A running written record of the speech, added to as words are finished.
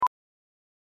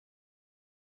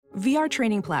VR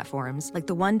training platforms, like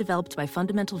the one developed by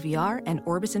Fundamental VR and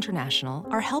Orbis International,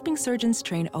 are helping surgeons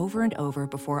train over and over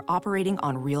before operating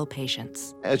on real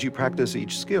patients. As you practice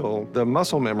each skill, the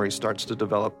muscle memory starts to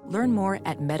develop. Learn more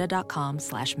at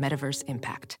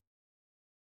meta.com/metaverseimpact.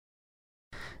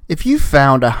 If you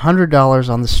found $100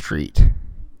 on the street,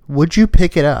 would you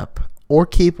pick it up or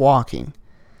keep walking?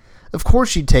 Of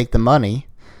course you'd take the money.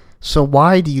 So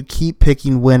why do you keep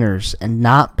picking winners and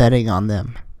not betting on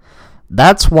them?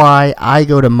 That's why I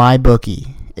go to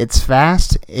MyBookie. It's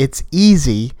fast, it's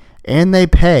easy, and they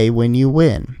pay when you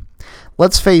win.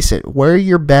 Let's face it, where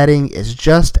you're betting is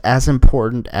just as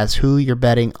important as who you're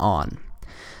betting on.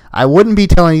 I wouldn't be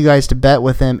telling you guys to bet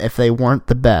with them if they weren't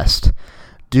the best.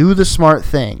 Do the smart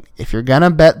thing. If you're going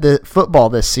to bet the football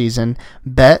this season,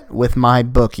 bet with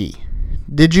MyBookie.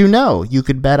 Did you know you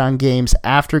could bet on games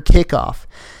after kickoff?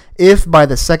 If by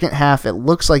the second half it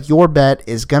looks like your bet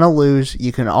is going to lose,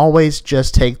 you can always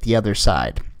just take the other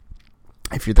side.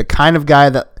 If you're the kind of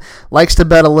guy that likes to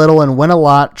bet a little and win a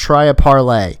lot, try a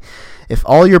parlay. If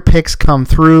all your picks come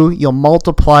through, you'll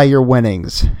multiply your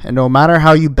winnings. And no matter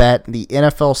how you bet, the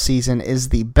NFL season is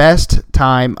the best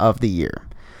time of the year.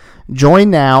 Join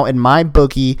now and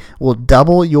MyBookie will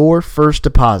double your first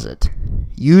deposit.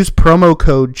 Use promo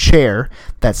code CHAIR,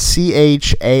 that's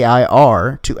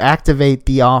CHAIR, to activate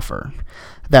the offer.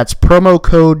 That's promo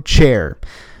code CHAIR.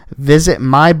 Visit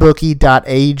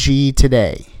mybookie.ag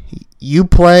today. You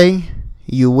play,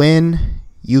 you win,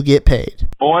 you get paid.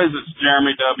 Boys, it's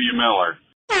Jeremy W. Miller.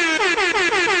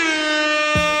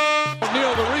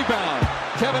 Neal the rebound.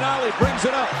 Kevin Ollie brings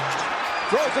it up.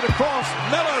 Throws it across.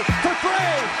 Miller for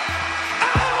three.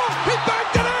 Oh! He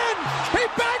backed it in! He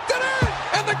backed it in!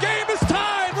 And the game is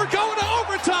tied. We're going to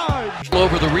overtime.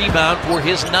 Over the rebound for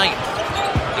his ninth.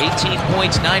 18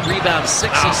 points, 9 rebounds,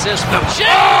 6 assists from Jay.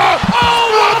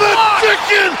 Oh, the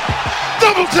chicken!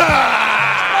 Double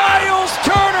time! Miles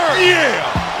Turner! Yeah!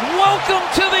 Welcome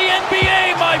to the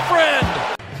NBA, my friend!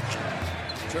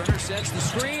 Turner sets the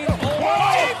screen. No!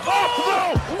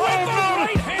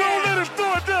 Don't let him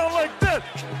throw it down like that!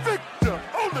 Victor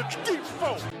on the deep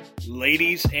phone!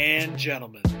 Ladies and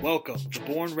gentlemen, welcome to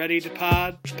Born Ready to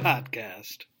Pod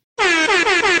podcast.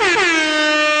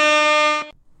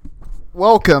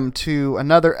 Welcome to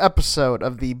another episode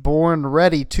of the Born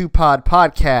Ready to Pod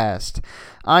podcast.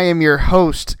 I am your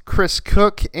host, Chris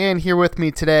Cook, and here with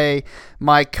me today,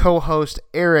 my co-host,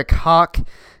 Eric Hawk.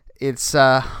 It's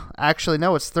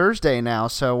it's Thursday now,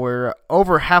 so we're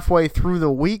over halfway through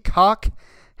the week. Hawk,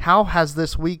 how has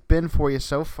this week been for you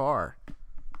so far?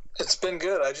 It's been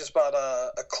good. I just bought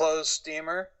a clothes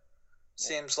steamer.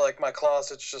 Seems like my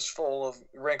closet's just full of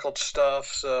wrinkled stuff,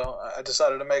 so I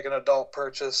decided to make an adult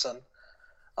purchase, and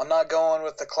I'm not going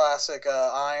with the classic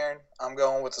iron. I'm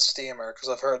going with the steamer because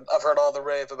I've heard all the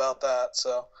rave about that.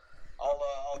 So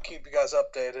I'll keep you guys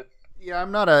updated.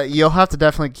 Yeah, you'll have to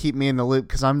definitely keep me in the loop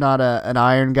because I'm not an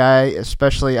iron guy.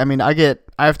 Especially, I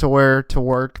have to wear to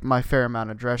work my fair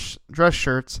amount of dress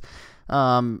shirts.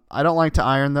 I don't like to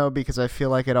iron though because I feel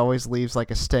like it always leaves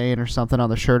like a stain or something on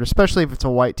the shirt, especially if it's a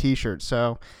white T-shirt.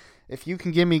 So if you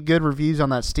can give me good reviews on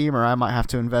that steamer, I might have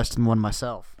to invest in one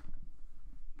myself.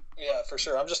 Yeah, for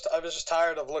sure. I was just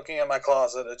tired of looking at my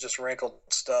closet at just wrinkled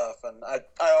stuff, and I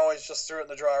always just threw it in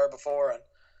the dryer before, and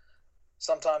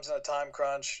sometimes in a time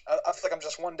crunch, I feel like I'm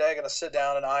just one day going to sit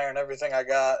down and iron everything I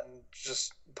got and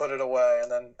just put it away,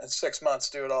 and then in 6 months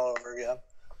do it all over again.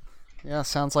 Yeah,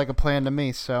 sounds like a plan to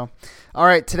me. So, all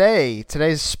right,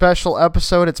 today's special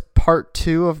episode, it's part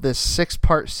 2 of this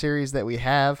 6-part series that we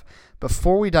have.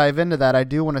 Before we dive into that, I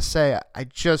do want to say I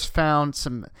just found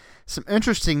some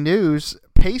interesting news.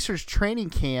 Pacers training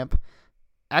camp,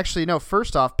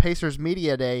 first off, Pacers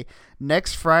Media Day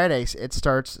next Friday. It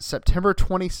starts September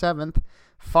 27th,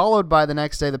 followed by the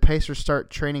next day. The Pacers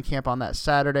start training camp on that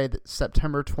Saturday,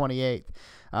 September 28th.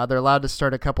 They're allowed to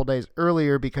start a couple days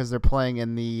earlier because they're playing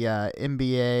in the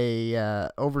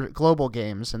NBA over global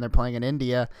games, and they're playing in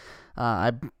India.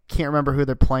 I can't remember who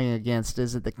they're playing against.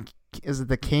 Is it the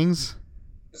Kings?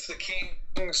 It's the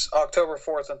Kings, October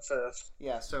 4th and 5th.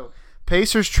 Yeah, so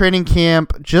Pacers training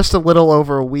camp just a little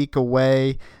over a week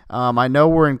away. I know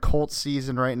we're in Colts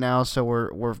season right now, so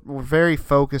we're very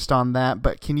focused on that.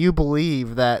 But can you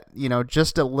believe that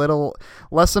just a little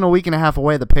less than a week and a half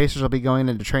away, the Pacers will be going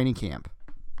into training camp?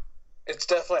 It's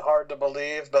definitely hard to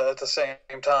believe, but at the same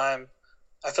time,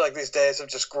 I feel like these days have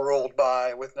just grueled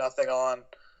by with nothing on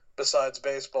besides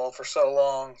baseball for so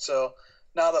long. So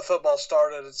now that football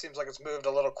started, it seems like it's moved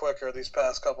a little quicker these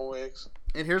past couple weeks.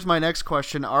 And here's my next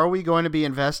question. Are we going to be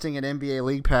investing in NBA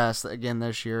League Pass again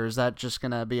this year? Or is that just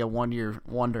going to be a one-year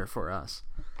wonder for us?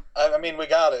 I mean, we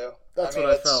got to. That's I mean,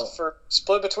 what I it's felt. for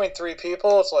split between 3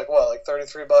 people. It's like what, like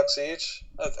 $33 each?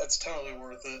 It's totally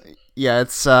worth it. Yeah,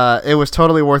 it was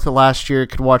totally worth it last year. You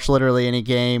could watch literally any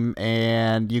game,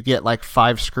 and you get like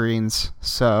 5 screens.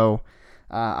 So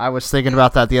I was thinking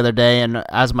about that the other day, and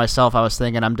as myself, I was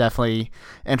thinking I'm definitely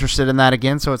interested in that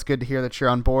again. So it's good to hear that you're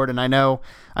on board. And I know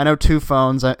Two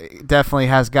Phones definitely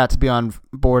has got to be on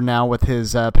board now with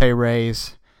his pay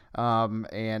raise.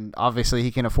 And obviously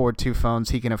he can afford 2 phones.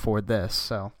 He can afford this.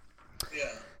 So.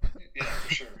 Yeah,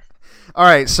 for sure. All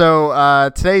right, so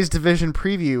today's division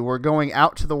preview, we're going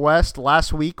out to the West.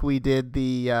 Last week we did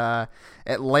the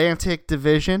Atlantic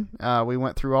Division. We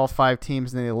went through all 5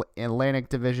 teams in the Atlantic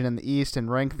Division in the East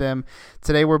and ranked them.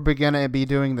 Today we're going to be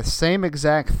doing the same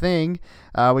exact thing.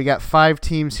 We got 5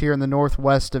 teams here in the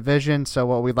Northwest Division, so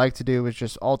what we'd like to do is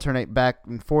just alternate back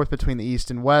and forth between the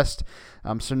East and West.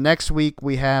 So next week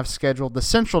we have scheduled the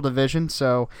Central Division,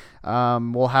 so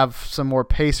we'll have some more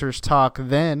Pacers talk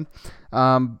then.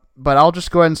 But I'll just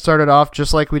go ahead and start it off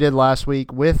just like we did last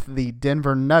week with the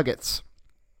Denver Nuggets.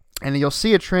 And you'll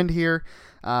see a trend here.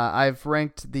 I've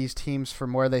ranked these teams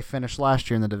from where they finished last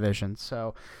year in the division.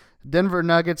 So Denver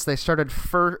Nuggets,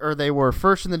 they were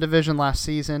first in the division last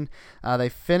season. They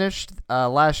finished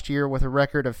last year with a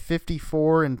record of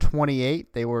 54-28.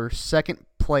 They were second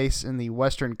place in the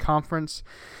Western Conference.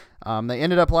 They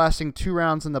ended up lasting 2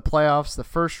 rounds in the playoffs. The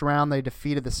first round, they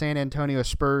defeated the San Antonio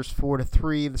Spurs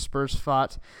 4-3. The Spurs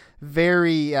fought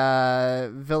very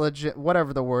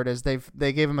whatever the word is.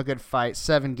 They gave them a good fight.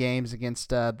 7 games against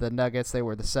the Nuggets. They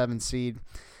were the 7th seed.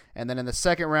 And then in the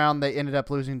second round, they ended up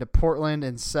losing to Portland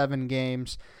in 7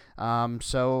 games.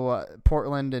 So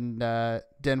Portland and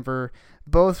Denver,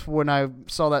 both when I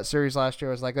saw that series last year,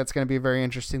 I was like, that's going to be very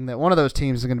interesting that one of those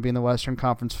teams is going to be in the Western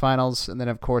Conference Finals. And then,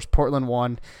 of course, Portland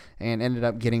won and ended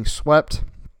up getting swept.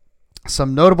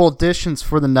 Some notable additions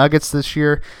for the Nuggets this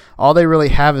year. All they really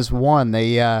have is one.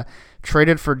 They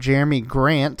traded for Jeremy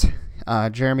Grant.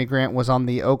 Jeremy Grant was on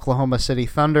the Oklahoma City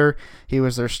Thunder. He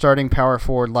was their starting power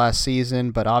forward last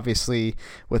season, but obviously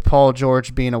with Paul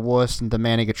George being a wuss and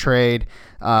demanding a trade,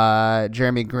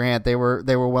 Jeremy Grant, they were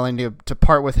willing to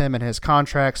part with him and his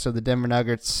contract, so the Denver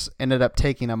Nuggets ended up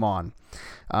taking him on.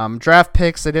 Draft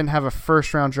picks, they didn't have a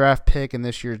first-round draft pick in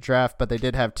this year's draft, but they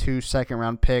did have 2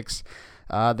 second-round picks.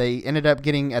 They ended up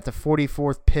getting at the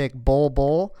 44th pick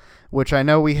Bol, which I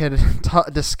know we had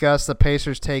discussed the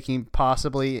Pacers taking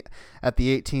possibly at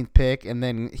the 18th pick, and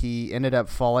then he ended up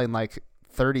falling like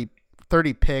 30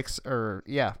 picks or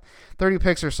 30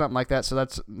 picks or something like that. So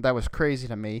that was crazy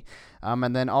to me.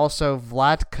 And then also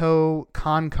Vlatko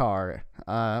Konkar.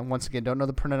 Once again, don't know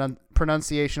the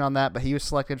pronunciation on that, but he was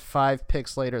selected 5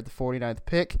 picks later at the 49th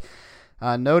pick.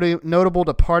 Notable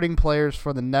departing players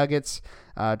for the Nuggets,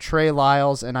 Trey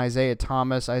Lyles and Isaiah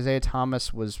Thomas. Isaiah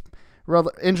Thomas was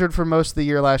injured for most of the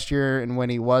year last year, and when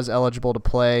he was eligible to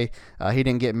play, he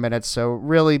didn't get minutes. So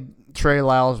really, Trey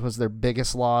Lyles was their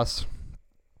biggest loss.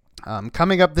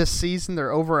 Coming up this season,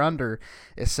 their over-under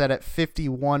is set at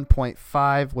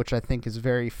 51.5, which I think is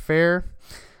very fair.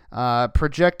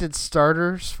 Projected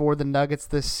starters for the Nuggets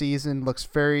this season looks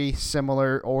very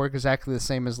similar or exactly the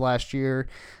same as last year.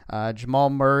 Jamal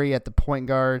Murray at the point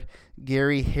guard,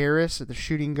 Gary Harris at the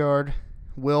shooting guard,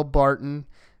 Will Barton,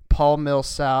 Paul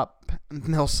Millsap, and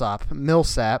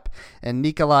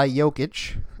Nikola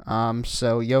Jokic.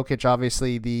 So Jokic,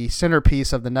 obviously the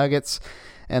centerpiece of the Nuggets.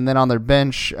 And then on their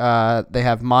bench, they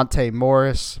have Monte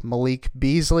Morris, Malik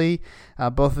Beasley.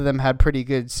 Both of them had pretty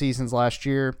good seasons last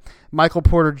year. Michael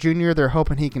Porter Jr., they're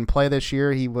hoping he can play this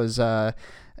year. He was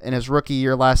in his rookie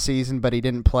year last season, but he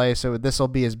didn't play. So this will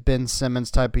be his Ben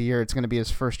Simmons type of year. It's going to be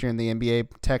his first year in the NBA.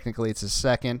 Technically, it's his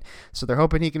second. So they're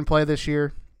hoping he can play this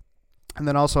year. And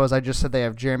then also, as I just said, they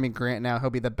have Jeremy Grant now. He'll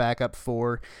be the backup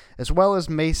 4, as well as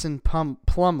Mason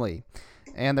Plumlee.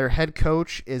 And their head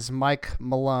coach is Mike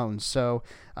Malone. So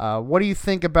what do you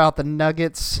think about the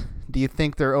Nuggets? Do you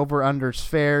think their over-under's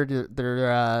fair?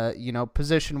 They're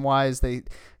position-wise, they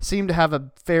seem to have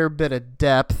a fair bit of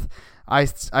depth. I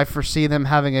foresee them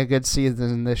having a good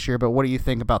season this year, but what do you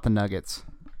think about the Nuggets?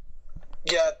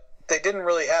 Yeah, they didn't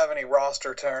really have any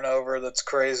roster turnover that's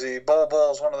crazy.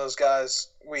 Bol is one of those guys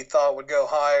we thought would go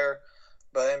higher,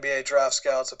 but NBA draft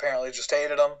scouts apparently just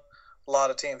hated him. A lot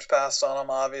of teams passed on him,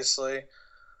 obviously.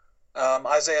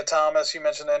 Isaiah Thomas, you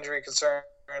mentioned injury concerns.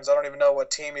 I don't even know what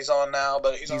team he's on now,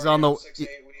 but he's on the 6 to 8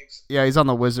 weeks. Yeah, he's on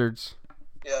the Wizards.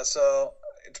 Yeah, so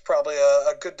it's probably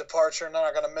a good departure.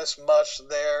 Not going to miss much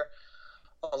there.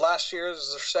 Last year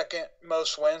was their second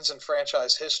most wins in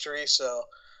franchise history, so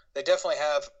they definitely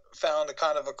have found a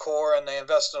kind of a core, and they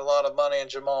invested a lot of money in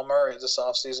Jamal Murray this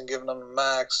offseason, giving him a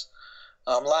max.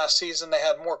 Last season, they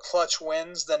had more clutch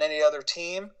wins than any other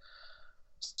team.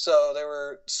 So there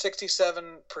were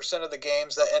 67% of the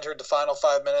games that entered the final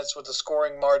 5 minutes with a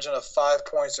scoring margin of 5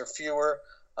 points or fewer.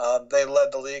 They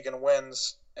led the league in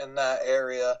wins in that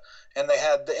area. And they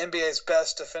had the NBA's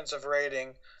best defensive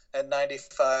rating at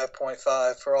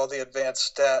 95.5 for all the advanced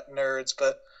stat nerds.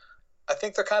 But I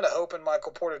think they're kind of hoping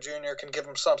Michael Porter Jr. can give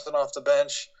them something off the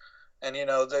bench. And, you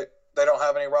know, they don't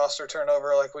have any roster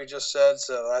turnover like we just said,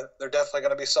 so they're definitely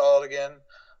going to be solid again.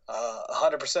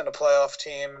 100% a playoff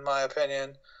team, in my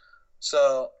opinion.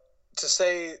 So to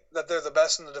say that they're the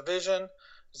best in the division,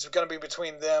 it's going to be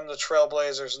between them, the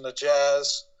Trailblazers, and the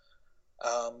Jazz,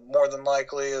 more than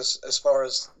likely as far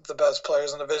as the best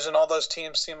players in the division. All those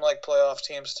teams seem like playoff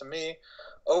teams to me.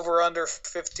 Over under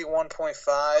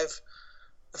 51.5.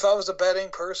 If I was a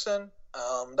betting person,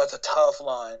 that's a tough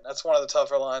line. That's one of the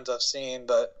tougher lines I've seen,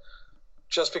 but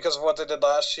just because of what they did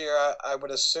last year, I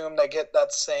would assume they get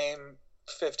that same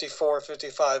 54,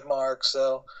 55 mark.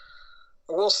 So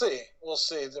we'll see. We'll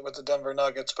see with the Denver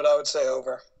Nuggets, but I would say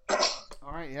over.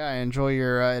 All right, yeah, I enjoy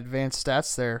your advanced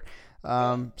stats there.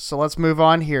 So let's move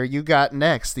on here. You got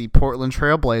next the Portland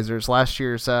Trailblazers, last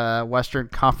year's Western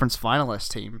Conference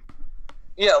finalist team.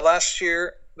 Yeah, last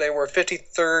year they were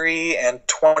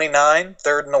 53-29,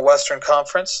 third in the Western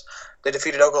Conference. They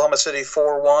defeated Oklahoma City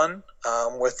 4-1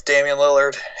 with Damian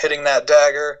Lillard hitting that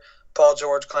dagger, Paul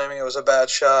George claiming it was a bad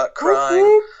shot, crying.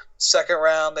 Woo-hoo. Second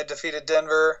round, they defeated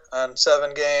Denver in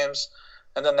 7 games,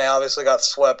 and then they obviously got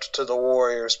swept to the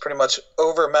Warriors. Pretty much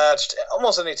overmatched.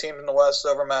 Almost any team in the West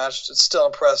overmatched. It's still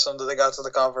impressive that they got to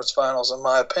the conference finals, in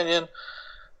my opinion.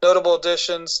 Notable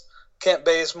additions, Kent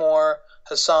Bazemore,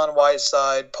 Hassan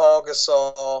Whiteside, Paul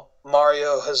Gasol,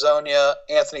 Mario Hezonja,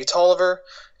 Anthony Tolliver,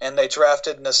 and they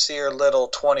drafted Nasir Little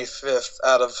 25th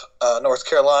out of North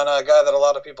Carolina, a guy that a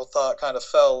lot of people thought kind of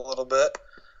fell a little bit.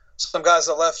 Some guys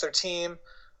that left their team,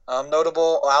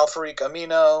 notable Al-Farouq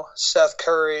Amino, Seth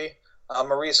Curry,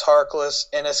 Maurice Harkless,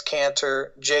 Enes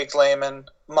Kanter, Jake Layman,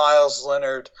 Miles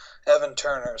Leonard, Evan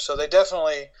Turner. So they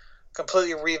definitely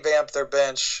completely revamped their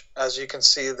bench, as you can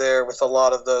see there, with a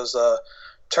lot of those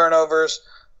turnovers.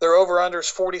 Their over-under is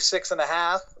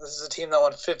 46.5. This is a team that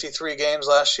won 53 games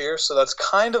last year, so that's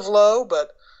kind of low,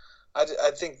 but I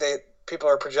think people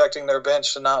are projecting their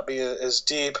bench to not be as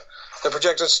deep. The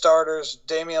projected starters,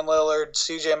 Damian Lillard,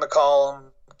 C.J. McCollum,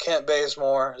 Kent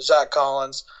Bazemore, Zach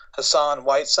Collins, Hassan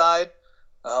Whiteside.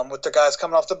 With the guys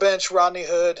coming off the bench, Rodney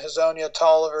Hood, Hezonja,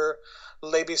 Tolliver,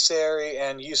 Lebi Seri,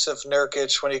 and Yusuf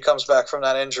Nurkic when he comes back from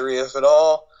that injury, if at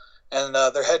all. And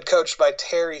they're head coached by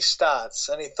Terry Stotts.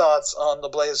 Any thoughts on the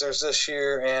Blazers this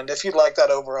year? And if you'd like that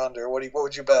over-under, what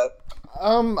would you bet?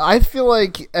 I feel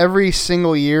like every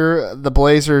single year the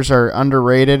Blazers are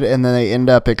underrated and then they end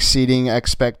up exceeding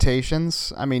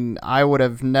expectations. I mean, I would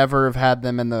have never have had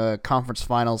them in the conference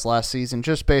finals last season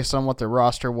just based on what their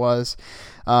roster was.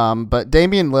 But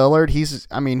Damian Lillard,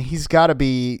 he's got to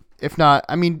be, if not,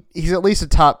 he's at least a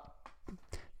top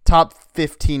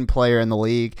 15 player in the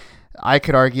league. I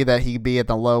could argue that he'd be at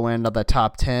the low end of the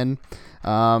top 10.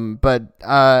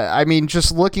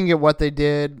 Just looking at what they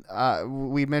did,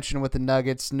 we mentioned with the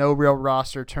Nuggets, no real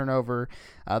roster turnover.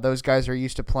 Those guys are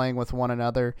used to playing with one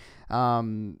another.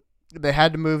 They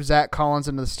had to move Zach Collins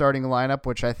into the starting lineup,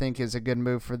 which I think is a good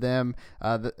move for them.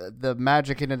 The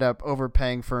Magic ended up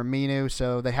overpaying for Aminu,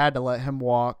 so they had to let him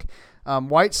walk.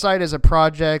 Whiteside is a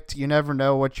project. You never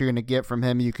know what you're going to get from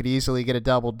him. You could easily get a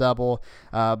double-double,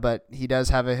 but he does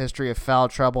have a history of foul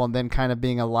trouble and then kind of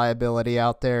being a liability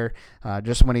out there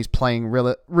just when he's playing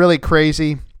really, really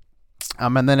crazy.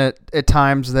 And then at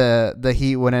times the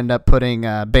Heat would end up putting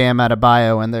Bam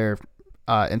Adebayo in there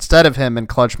instead of him in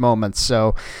clutch moments.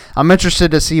 So I'm interested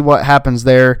to see what happens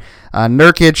there.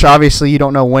 Nurkic, obviously you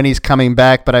don't know when he's coming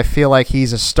back, but I feel like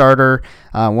he's a starter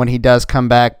when he does come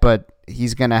back, but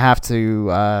he's going to have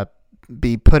to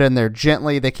be put in there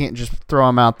gently. They can't just throw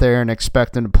him out there and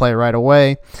expect him to play right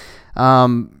away.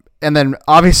 And then,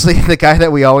 obviously, the guy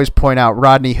that we always point out,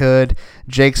 Rodney Hood,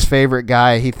 Jake's favorite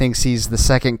guy. He thinks he's the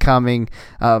second coming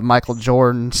of Michael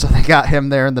Jordan, so they got him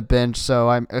there on the bench.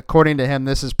 So, according to him,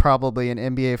 this is probably an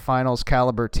NBA Finals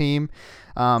caliber team.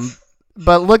 But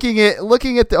looking at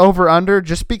the over-under,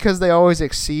 just because they always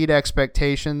exceed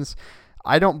expectations,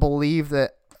 I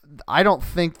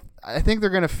think they're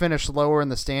going to finish lower in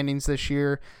the standings this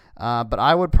year, but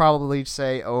I would probably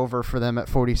say over for them at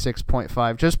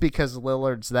 46.5 just because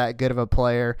Lillard's that good of a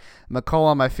player.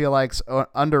 McCollum, I feel like, is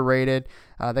underrated.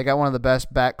 They got one of the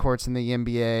best backcourts in the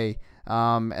NBA.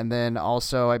 And then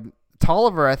also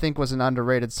Tolliver, I think, was an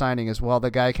underrated signing as well. The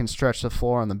guy can stretch the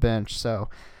floor on the bench. So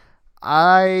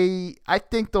I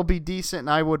think they'll be decent, and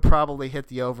I would probably hit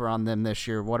the over on them this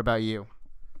year. What about you?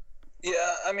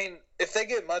 Yeah, I mean, if they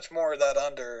get much more of that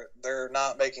under, they're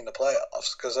not making the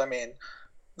playoffs. Because, I mean,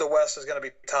 the West is going to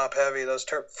be top-heavy. Those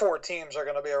 4 teams are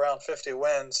going to be around 50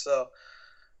 wins. So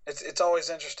it's always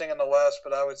interesting in the West,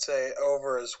 but I would say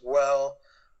over as well.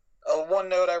 One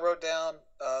note I wrote down,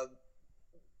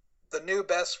 the new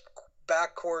best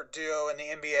backcourt duo in the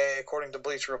NBA, according to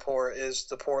Bleacher Report, is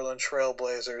the Portland Trail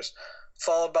Blazers,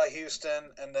 followed by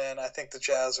Houston, and then I think the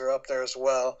Jazz are up there as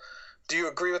well. Do you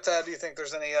agree with that? Do you think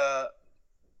there's any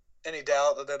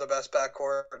doubt that they're the best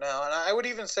backcourt now? And I would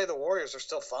even say the Warriors are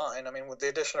still fine. I mean, with the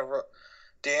addition of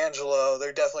D'Angelo, they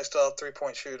definitely still have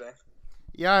three-point shooting.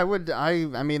 Yeah, I would.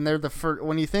 I mean, they're the first.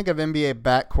 When you think of NBA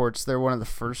backcourts, they're one of the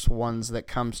first ones that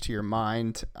comes to your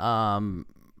mind.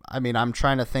 I mean, I'm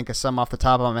trying to think of some off the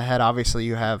top of my head. Obviously,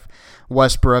 you have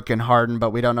Westbrook and Harden, but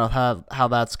we don't know how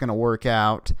that's going to work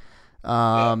out.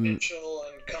 Mitchell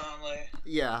and Conley.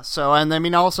 Yeah, so, and I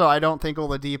mean, also, I don't think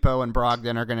Oladipo and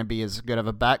Brogdon are going to be as good of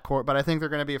a backcourt, but I think they're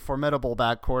going to be a formidable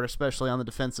backcourt, especially on the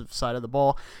defensive side of the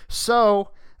ball.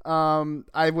 So,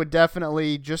 I would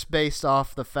definitely, just based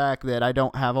off the fact that I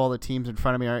don't have all the teams in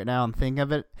front of me right now and think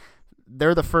of it,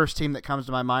 they're the first team that comes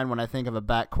to my mind when I think of a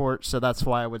backcourt, so that's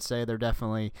why I would say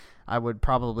I would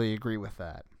probably agree with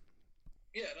that.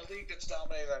 Yeah, in a league that's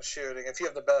dominated on shooting, if you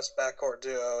have the best backcourt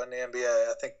duo in the NBA,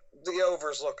 I think the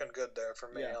over's looking good there for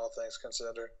me, all things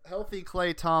considered. Healthy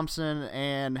Klay Thompson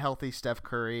and healthy Steph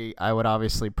Curry, I would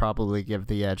obviously probably give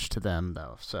the edge to them,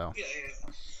 though. So. Yeah.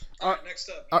 All right, next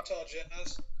up, Utah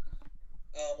Jazz.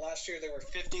 Last year they were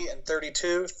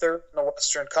 50-32, third in the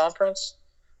Western Conference.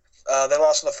 They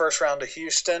lost in the first round to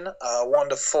Houston,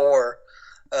 1-4.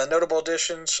 Notable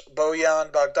additions: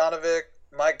 Bojan Bogdanovic,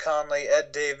 Mike Conley,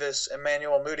 Ed Davis,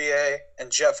 Emmanuel Mudiay,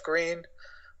 and Jeff Green.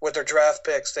 With their draft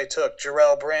picks, they took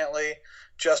Jarrell Brantley,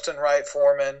 Justin Wright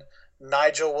Foreman,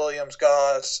 Nigel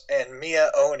Williams-Goss, and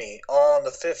Mia Oni, all in the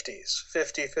 50s,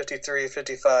 50, 53,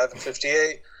 55, and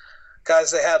 58.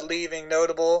 Guys they had leaving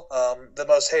notable, the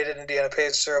most hated Indiana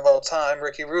Pacer of all time,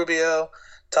 Ricky Rubio,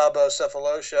 Thabo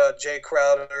Sefolosha, Jay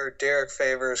Crowder, Derek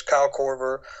Favors, Kyle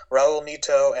Korver, Raul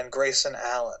Neto, and Grayson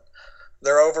Allen.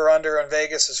 Their over-under in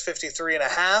Vegas is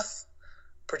 53.5.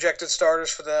 Projected starters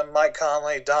for them: Mike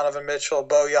Conley, Donovan Mitchell,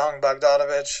 Bojan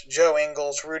Bogdanovic, Joe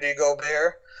Ingles, Rudy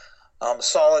Gobert.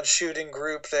 Solid shooting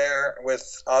group there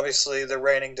with, obviously, the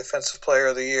reigning Defensive Player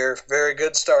of the Year. Very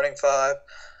good starting five.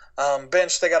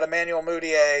 Bench, they got Emmanuel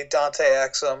Mudiay, Dante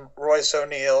Exum, Royce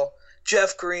O'Neal,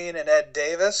 Jeff Green, and Ed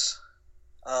Davis.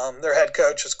 Their head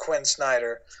coach is Quinn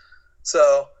Snyder.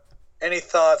 So, any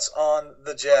thoughts on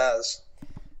the Jazz?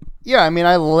 Yeah, I mean,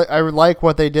 I like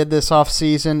what they did this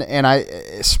offseason,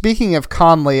 and speaking of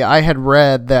Conley, I had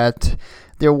read that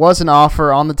there was an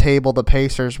offer on the table. The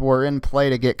Pacers were in play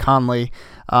to get Conley,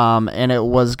 and it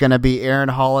was going to be Aaron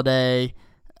Holiday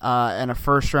and a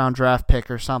first-round draft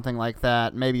pick or something like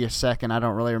that, maybe a second, I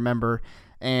don't really remember.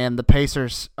 And the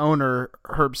Pacers owner,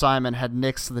 Herb Simon, had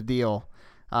nixed the deal.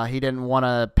 He didn't want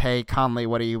to pay Conley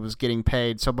what he was getting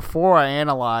paid. So before I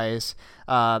analyze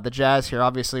the Jazz here,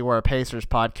 obviously we're a Pacers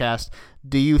podcast,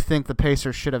 do you think the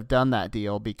Pacers should have done that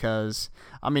deal? Because,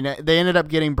 I mean, they ended up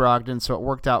getting Brogdon, so it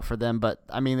worked out for them. But,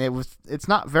 I mean, it's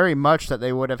not very much that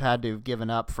they would have had to have given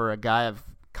up for a guy of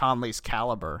Conley's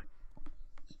caliber.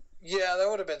 Yeah, that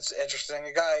would have been interesting.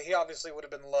 A guy, he obviously would have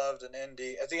been loved in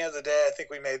Indy. At the end of the day, I think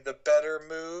we made the better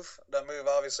move. That move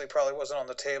obviously probably wasn't on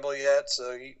the table yet,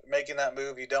 so making that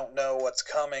move, you don't know what's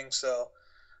coming. So,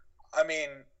 I mean,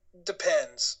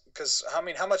 depends. Because, I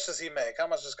mean, how much does he make? How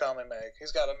much does Conley make? He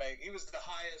was the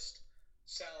highest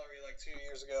salary like 2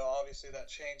 years ago. Obviously that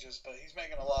changes, but he's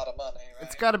making a lot of money, right?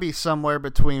 It's got to be somewhere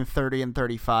between 30 and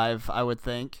 35, I would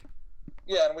think.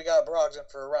 Yeah, and we got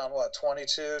Brogdon for around,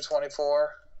 22,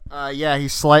 24? Yeah,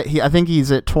 I think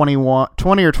he's at 20 or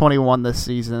 21 this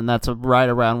season, and that's right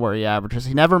around where he averages.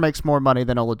 He never makes more money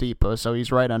than Oladipo, so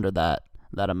he's right under that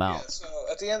amount. Yeah, so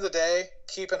at the end of the day,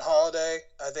 keeping Holiday,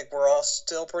 I think we're all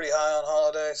still pretty high on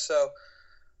Holiday, so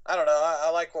I don't know. I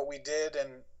like what we did, and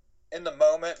in the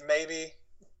moment, maybe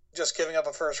just giving up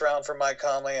a first round for Mike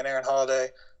Conley and Aaron Holiday,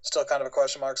 still kind of a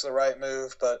question mark, is the right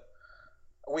move, but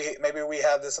maybe we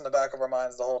had this in the back of our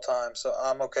minds the whole time, so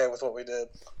I'm okay with what we did.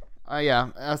 Yeah.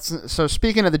 So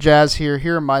speaking of the Jazz here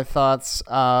are my thoughts.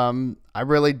 I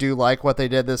really do like what they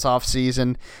did this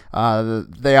offseason.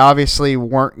 They obviously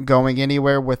weren't going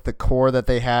anywhere with the core that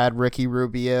they had. Ricky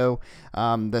Rubio,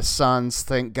 the Suns,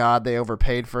 thank God they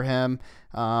overpaid for him.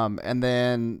 And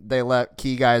then they let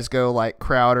key guys go like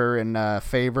Crowder and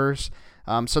Favors.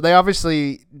 So they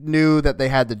obviously knew that they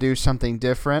had to do something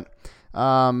different.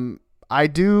 I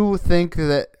do think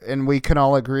that, and we can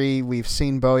all agree, we've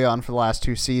seen Bojan for the last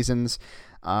 2 seasons.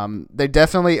 They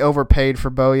definitely overpaid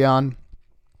for Bojan,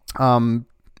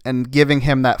 and giving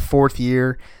him that 4th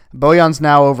year. Bojan's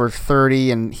now over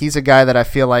 30, and he's a guy that I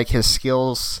feel like his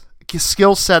skill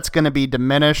set's going to be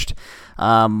diminished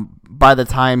by the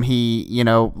time he,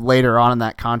 later on in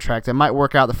that contract. It might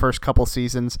work out the first couple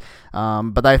seasons,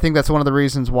 but I think that's one of the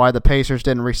reasons why the Pacers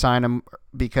didn't re-sign him,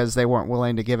 because they weren't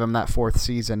willing to give him that 4th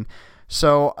season.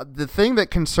 So the thing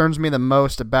that concerns me the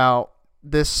most about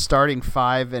this starting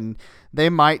 5, and they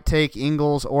might take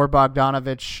Ingles or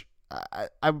Bogdanović.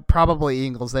 I probably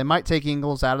Ingles. They might take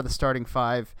Ingles out of the starting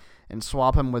 5 and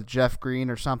swap him with Jeff Green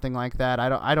or something like that.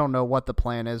 I don't know what the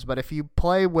plan is, but if you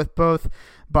play with both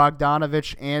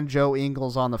Bogdanović and Joe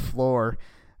Ingles on the floor,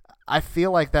 I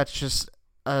feel like that's just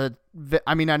I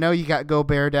know you got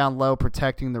Gobert down low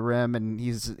protecting the rim, and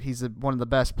he's one of the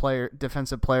best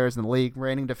defensive players in the league,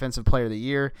 reigning defensive player of the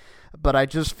year, but I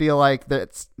just feel like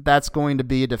that's going to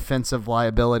be a defensive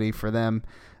liability for them.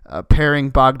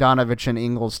 Pairing Bogdanović and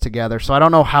Ingles together. So I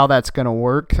don't know how that's going to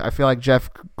work. I feel like Jeff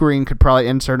Green could probably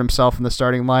insert himself in the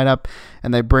starting lineup,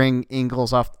 and they bring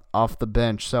Ingles off the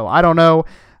bench. So I don't know.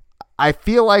 I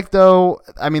feel like, though,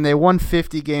 they won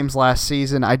 50 games last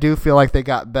season. I do feel like they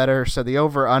got better. So the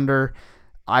over-under,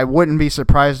 I wouldn't be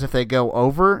surprised if they go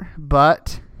over,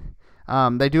 but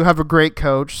they do have a great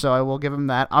coach, so I will give them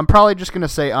that. I'm probably just going to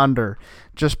say under,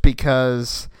 just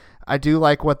because I do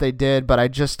like what they did, but I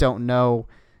just don't know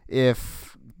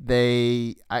if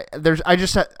I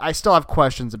still have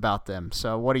questions about them.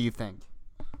 So what do you think?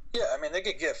 Yeah, they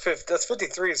could get 50. That's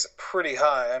 53 is pretty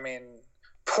high.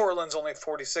 Portland's only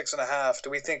 46.5. Do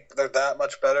we think they're that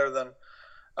much better than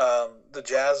the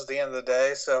Jazz at the end of the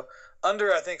day? So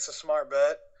under, I think, is a smart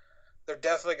bet. They're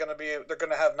definitely they're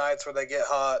going to have nights where they get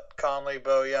hot. Conley,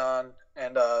 Bojan,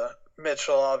 and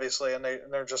Mitchell, obviously, and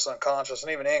they're just unconscious,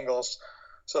 and even Ingles.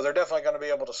 So they're definitely going to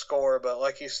be able to score, but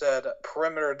like you said,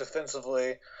 perimeter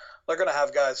defensively, they're going to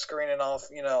have guys screening off,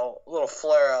 little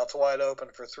flare-outs wide open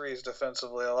for threes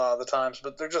defensively a lot of the times,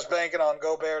 but they're just banking on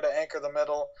Gobert to anchor the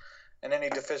middle, and any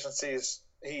deficiencies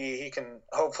he can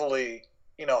hopefully,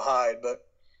 hide, but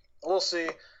we'll see.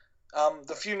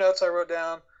 The few notes I wrote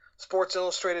down, Sports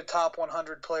Illustrated Top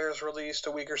 100 Players released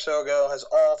a week or so ago has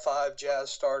all 5 Jazz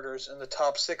starters in the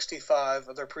top 65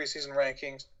 of their preseason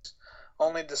rankings.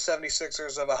 Only the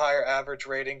 76ers have a higher average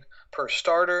rating per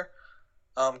starter.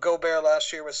 Gobert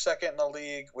last year was second in the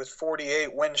league with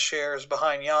 48 win shares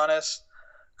behind Giannis.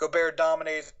 Gobert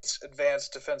dominates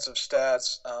advanced defensive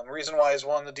stats. Reason why he's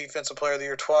won the Defensive Player of the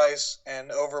Year twice,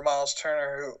 and over Miles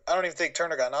Turner, who I don't even think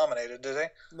Turner got nominated, did he?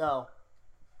 No.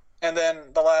 And then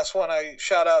the last one, I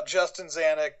shout out Justin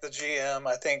Zanuck, the GM.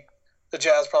 I think the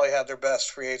Jazz probably had their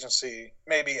best free agency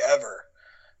maybe ever,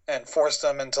 and forced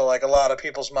them into a lot of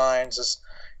people's minds is,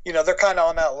 they're kind of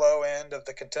on that low end of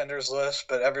the contenders list,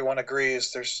 but everyone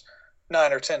agrees there's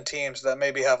 9 or 10 teams that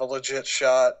maybe have a legit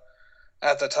shot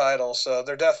at the title. So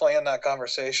they're definitely in that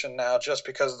conversation now just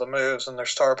because of the moves and their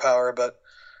star power. But,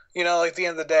 at the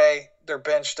end of the day, their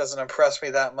bench doesn't impress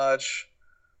me that much.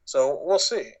 So we'll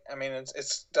see.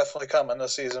 It's definitely coming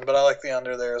this season, but I like the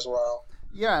under there as well.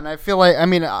 Yeah, and I feel like,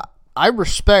 I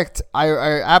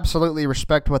absolutely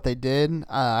respect what they did.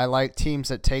 I like teams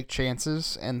that take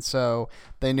chances, and so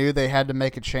they knew they had to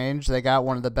make a change. They got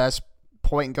one of the best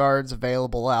point guards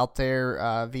available out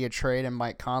there via trade in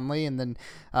Mike Conley, and then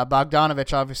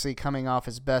Bogdanović obviously coming off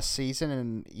his best season.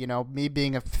 And me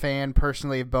being a fan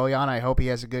personally of Bojan, I hope he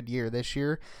has a good year this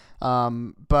year.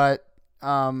 I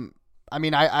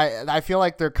feel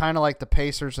like they're kind of like the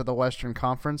Pacers of the Western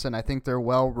Conference, and I think they're a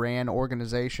well-ran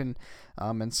organization.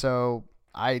 And so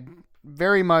I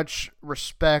very much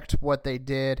respect what they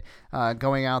did,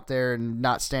 going out there and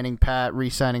not standing pat,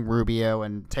 re-signing Rubio,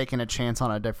 and taking a chance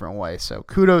on a different way. So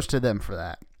kudos to them for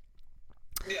that.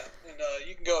 Yeah, and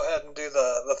you can go ahead and do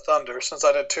the Thunder, since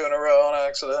I did 2 in a row on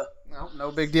accident.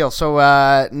 No big deal. So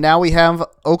now we have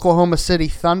Oklahoma City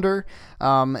Thunder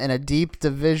in a deep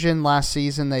division. Last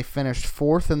season they finished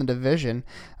 4th in the division.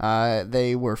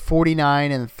 They were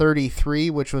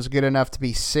 49-33, which was good enough to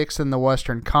be 6th in the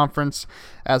Western Conference.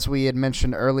 As we had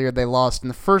mentioned earlier, they lost in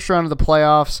the first round of the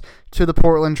playoffs to the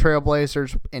Portland Trail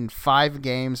Blazers in 5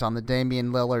 games on the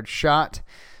Damian Lillard shot.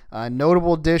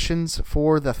 Notable additions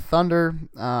for the Thunder.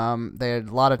 They had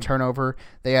a lot of turnover.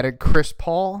 They added Chris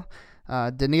Paul,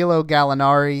 Danilo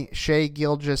Gallinari, Shai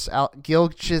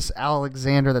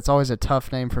Gilgeous-Alexander, that's always a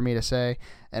tough name for me to say,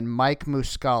 and Mike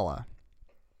Muscala.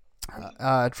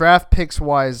 Draft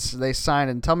picks-wise, they signed,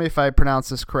 and tell me if I pronounce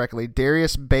this correctly,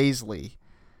 Darius Bazley.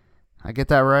 I get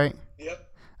that right? Yep.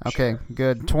 Okay,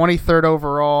 good. 23rd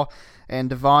overall. and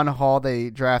Devon Hall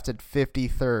they drafted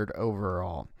 53rd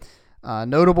overall.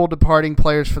 Notable departing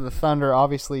players for the Thunder,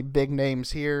 obviously big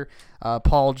names here.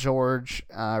 Paul George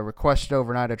requested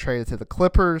overnight a trade to the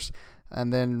Clippers,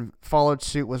 and then followed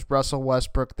suit was Russell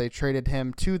Westbrook. They traded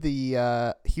him to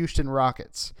the Houston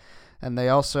Rockets. And they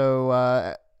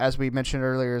also, as we mentioned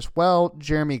earlier as well,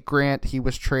 Jeremy Grant, he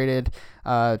was traded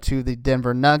to the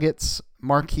Denver Nuggets,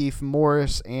 Markieff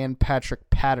Morris, and Patrick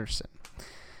Patterson.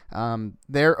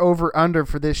 Their over-under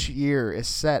for this year is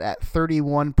set at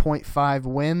 31.5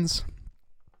 wins.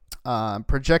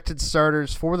 Projected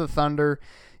starters for the Thunder,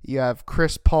 you have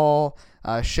Chris Paul,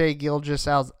 Shai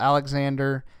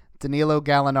Gilgeous-Alexander, Danilo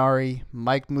Gallinari,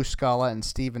 Mike Muscala, and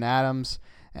Steven Adams.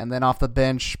 And then off the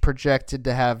bench, projected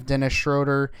to have Dennis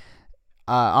Schroeder,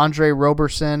 Andre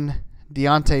Roberson,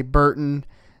 Deontay Burton,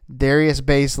 Darius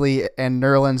Baisley, and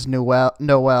Nerlens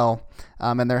Noel,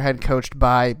 and they're head coached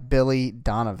by Billy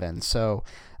Donovan. So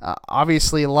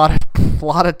obviously a lot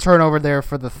of turnover there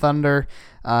for the Thunder.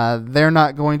 They're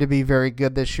not going to be very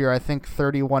good this year. I think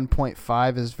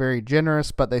 31.5 is very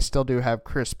generous, but they still do have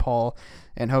Chris Paul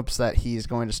in hopes that he's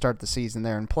going to start the season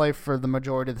there and play for the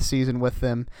majority of the season with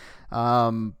them.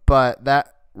 But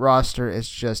that roster is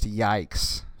just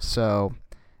yikes. So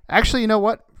actually, you know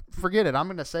what? Forget it. I'm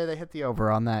going to say they hit the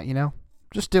over on that,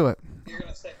 Just do it. You're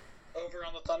going to say over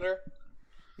on the Thunder?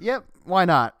 Yep, why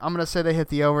not? I'm going to say they hit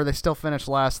the over. They still finished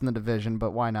last in the division,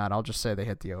 but why not? I'll just say they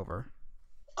hit the over.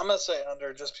 I'm going to say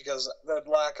under just because the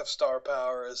lack of star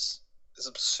power is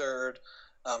absurd.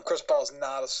 Chris Paul's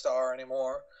not a star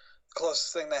anymore. The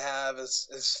closest thing they have is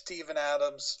Steven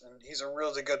Adams, and he's a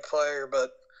really good player,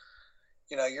 but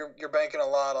you're banking a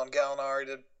lot on Gallinari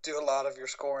to do a lot of your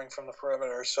scoring from the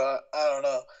perimeter. So I don't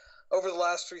know. Over the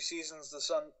last 3 seasons, the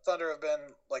Thunder have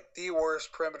been like the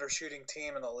worst perimeter shooting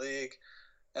team in the league,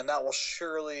 and that will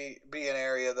surely be an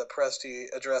area that Presti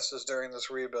addresses during this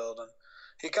rebuild. And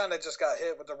he kind of just got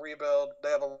hit with the rebuild. They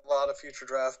have a lot of future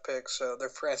draft picks, so their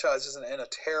franchise isn't in a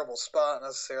terrible spot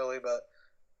necessarily, but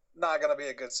not going to be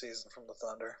a good season from the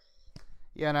Thunder.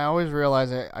 Yeah, and I always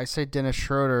realize I say Dennis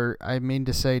Schroeder. I mean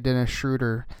to say Dennis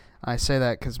Schroeder. I say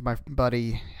that because my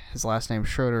buddy, his last name's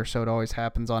Schroeder, so it always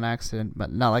happens on accident,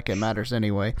 but not like it matters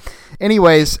anyway.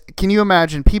 Anyways, can you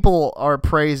imagine people are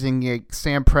praising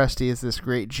Sam Presti as this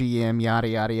great GM, yada,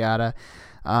 yada, yada.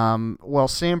 Well,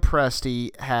 Sam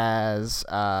Presti has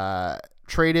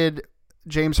traded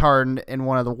James Harden in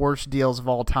one of the worst deals of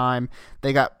all time.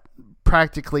 They got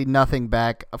practically nothing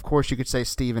back. Of course, you could say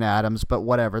Steven Adams, but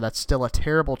whatever. That's still a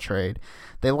terrible trade.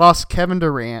 They lost Kevin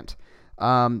Durant.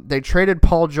 They traded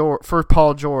Paul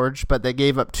George, but they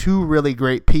gave up 2 really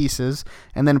great pieces,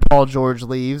 and then Paul George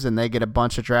leaves, and they get a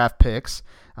bunch of draft picks.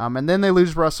 And then they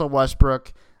lose Russell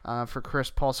Westbrook for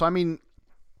Chris Paul. So, I mean,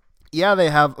 yeah,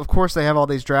 they have all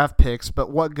these draft picks,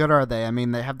 but what good are they? I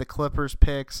mean, they have the Clippers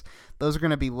picks. Those are going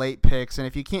to be late picks, and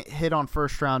if you can't hit on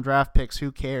first-round draft picks,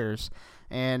 who cares?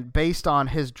 And based on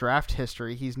his draft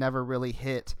history, he's never really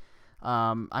hit.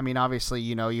 I mean, obviously,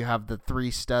 you have the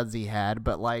 3 studs he had,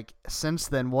 but like since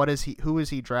then, who is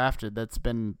he drafted that's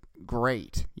been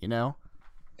great, Yeah,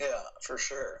 for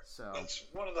sure. So it's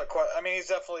one of the. I mean, he's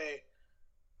definitely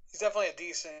a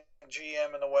decent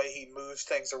GM in the way he moves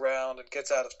things around and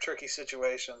gets out of tricky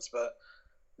situations, but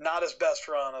not his best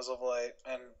run as of late,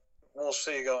 and we'll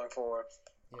see going forward.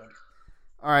 Yeah.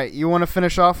 All right, you want to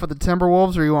finish off with the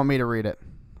Timberwolves, or you want me to read it?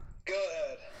 Go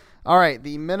ahead. All right,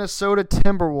 the Minnesota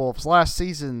Timberwolves last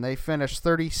season, they finished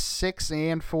 36th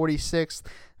and 46th,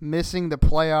 missing the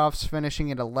playoffs,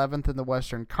 finishing at 11th in the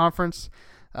Western Conference.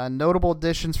 Notable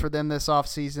additions for them this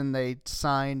offseason, they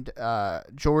signed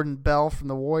Jordan Bell from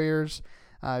the Warriors,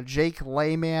 Jake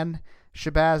Layman,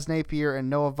 Shabazz Napier, and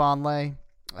Noah Vonleh.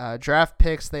 Draft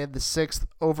picks, they had the 6th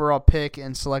overall pick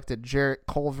and selected Jarrett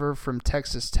Culver from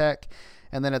Texas Tech.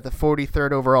 And then at the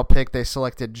 43rd overall pick, they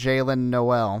selected Jalen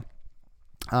Noel.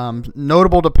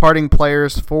 Notable departing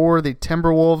players for the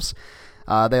Timberwolves.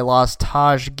 They lost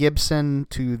Taj Gibson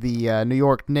to the New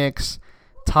York Knicks,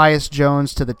 Tyus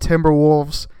Jones to the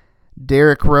Timberwolves,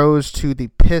 Derrick Rose to the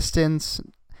Pistons,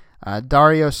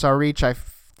 Dario Saric, I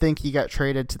think he got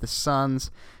traded to the Suns,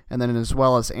 and then as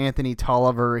well as Anthony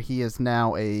Tolliver. He is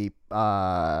now I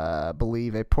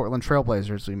believe a Portland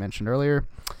Trailblazer, as we mentioned earlier.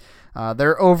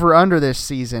 They're over-under this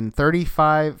season,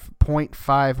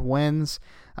 35.5 wins.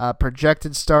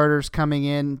 Projected starters coming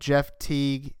in, Jeff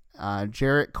Teague,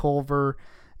 Jarrett Culver,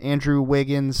 Andrew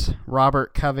Wiggins,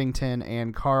 Robert Covington,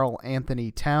 and Karl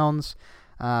Anthony Towns,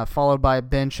 followed by a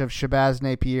bench of Shabazz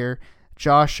Napier,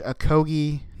 Josh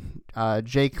Okogie,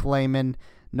 Jake Layman,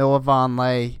 Noah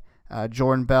Vonleh,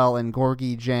 Jordan Bell, and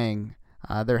Gorgui Dieng.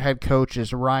 Their head coach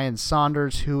is Ryan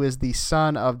Saunders, who is the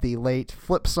son of the late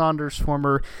Flip Saunders,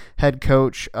 former head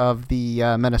coach of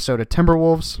the Minnesota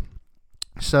Timberwolves.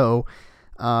 So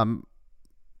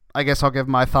I guess I'll give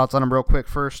my thoughts on them real quick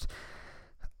first.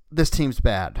 This team's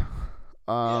bad.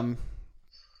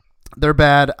 They're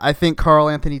bad. I think Karl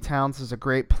Anthony Towns is a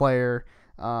great player.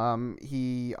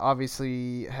 He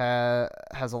obviously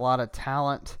has a lot of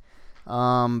talent.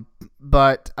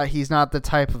 But he's not the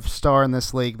type of star in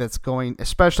this league that's going,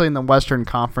 especially in the Western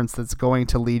Conference, that's going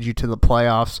to lead you to the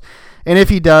playoffs. And if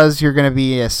he does, you're going to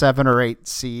be a 7 or 8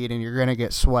 seed and you're going to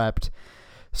get swept.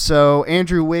 So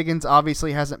Andrew Wiggins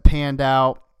obviously hasn't panned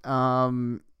out.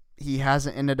 He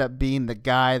hasn't ended up being the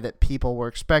guy that people were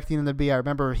expecting him to be. I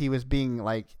remember he was being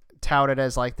touted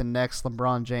as the next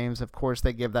LeBron James. Of course,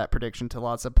 they give that prediction to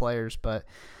lots of players, but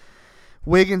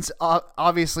Wiggins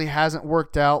obviously hasn't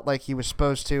worked out like he was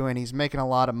supposed to, and he's making a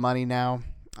lot of money now.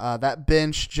 That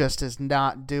bench just does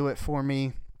not do it for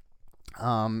me.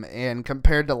 And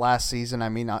compared to last season, I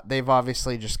mean, they've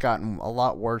obviously just gotten a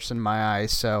lot worse in my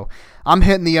eyes. So I'm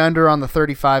hitting the under on the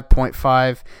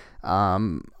 35.5.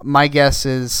 My guess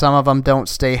is some of them don't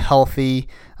stay healthy.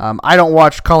 I don't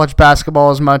watch college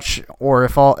basketball as much, or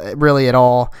really at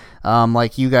all,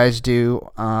 like you guys do.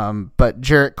 But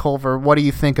Jarrett Culver, what do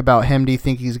you think about him? Do you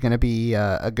think he's going to be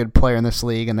a good player in this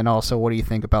league? And then also, what do you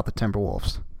think about the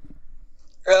Timberwolves?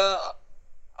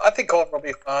 I think Culver will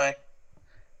be fine.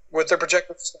 With their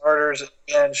projected starters,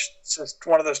 and it's just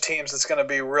one of those teams that's going to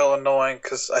be real annoying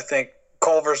because I think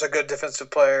Culver's a good defensive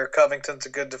player, Covington's a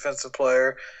good defensive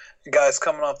player, the guys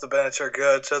coming off the bench are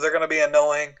good, so they're going to be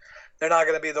annoying. They're not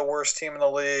going to be the worst team in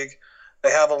the league.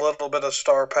 They have a little bit of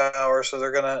star power, so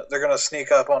they're gonna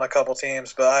sneak up on a couple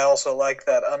teams. But I also like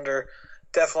that under.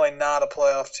 Definitely not a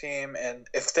playoff team, and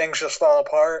if things just fall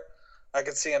apart, I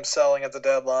could see him selling at the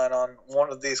deadline on one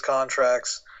of these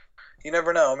contracts. You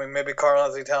never know. I mean, maybe Karl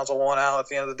Anthony Towns will want out at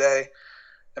the end of the day,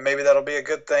 and maybe that'll be a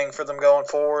good thing for them going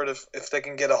forward if they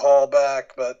can get a haul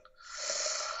back. But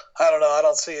I don't know. I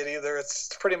don't see it either.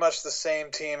 It's pretty much the same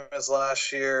team as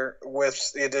last year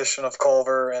with the addition of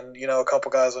Culver and, a couple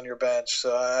guys on your bench.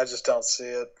 So I just don't see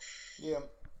it. Yeah.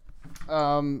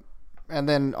 And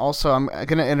then also, I'm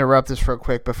going to interrupt this real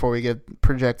quick before we get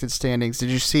projected standings.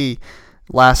 Did you see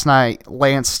last night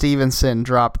Lance Stevenson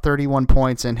dropped 31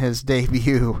 points in his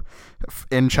debut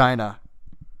in China?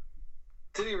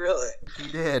 Did he really?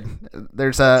 He did.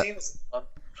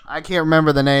 I can't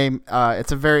remember the name.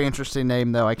 It's a very interesting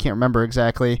name, though. I can't remember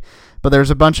exactly. But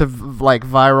there's a bunch of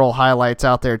viral highlights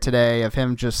out there today of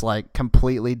him just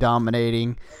completely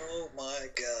dominating. Oh my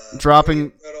god! Dropping.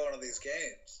 Go to one of these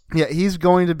games. Yeah, he's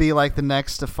going to be the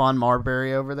next Stephon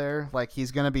Marbury over there.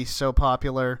 He's going to be so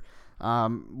popular.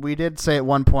 We did say at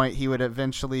one point he would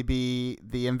eventually be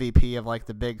the MVP of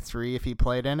the big three if he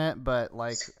played in it, but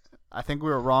I think we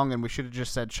were wrong and we should have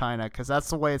just said China because that's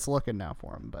the way it's looking now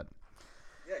for him. But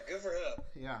yeah, good for him.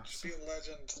 Yeah, just be a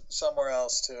legend somewhere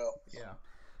else too. Yeah.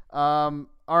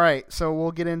 All right, so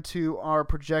we'll get into our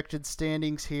projected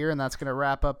standings here, and that's going to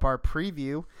wrap up our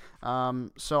preview.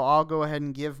 So I'll go ahead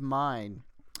and give mine.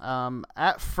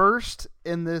 At first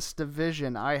in this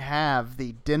division, I have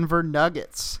the Denver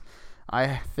Nuggets.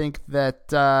 I think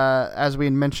that, as we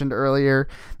mentioned earlier,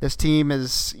 this team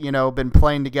has, been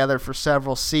playing together for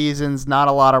several seasons, not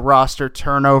a lot of roster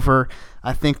turnover.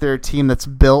 I think they're a team that's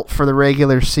built for the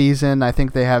regular season. I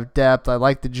think they have depth. I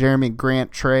like the Jeremy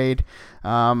Grant trade.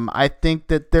 I think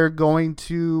that they're going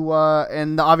to,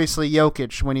 and obviously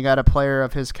Jokic when you got a player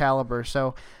of his caliber.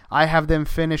 So I have them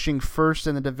finishing first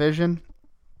in the division.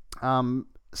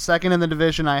 Second in the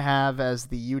division I have as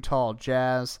the Utah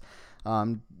Jazz.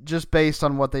 Just based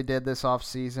on what they did this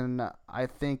offseason, I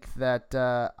think that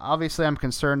obviously I'm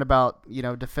concerned about,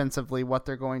 defensively what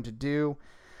they're going to do.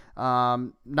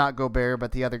 Not Gobert,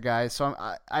 but the other guys. So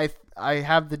I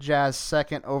have the Jazz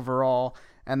second overall,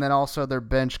 and then also their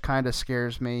bench kind of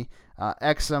scares me.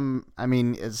 Exum,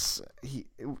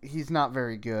 he's not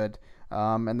very good.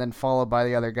 And then followed by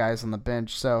the other guys on the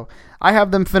bench. So I have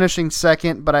them finishing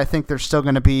second, but I think they're still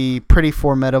going to be pretty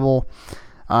formidable.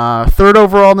 Third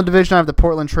overall in the division, I have the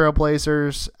Portland Trail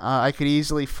Blazers. I could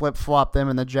easily flip-flop them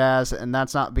in the Jazz, and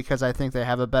that's not because I think they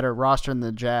have a better roster than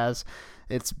the Jazz.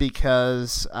 It's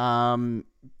because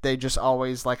they just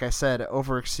always, like I said,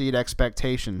 overexceed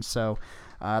expectations. So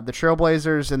the Trail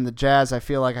Blazers and the Jazz, I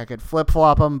feel like I could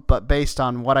flip-flop them, but based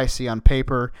on what I see on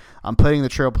paper, I'm putting the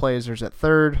Trail Blazers at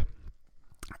third.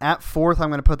 At fourth, I'm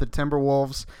going to put the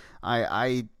Timberwolves.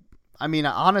 I mean,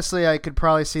 honestly, I could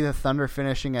probably see the Thunder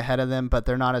finishing ahead of them, but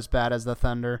they're not as bad as the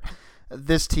Thunder.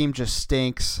 This team just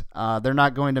stinks. They're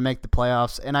not going to make the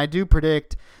playoffs, and I do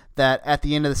predict that at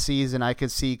the end of the season I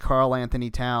could see Karl Anthony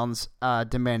Towns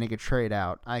demanding a trade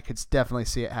out. I could definitely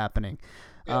see it happening.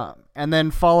 Yeah. And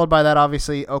then followed by that,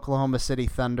 obviously, Oklahoma City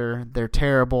Thunder. They're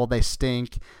terrible. They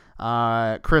stink.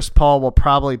 Chris Paul will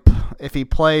probably, if he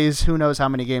plays, who knows how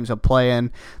many games he'll play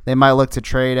in. They might look to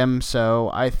trade him. So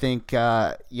I think,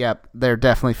 they're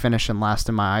definitely finishing last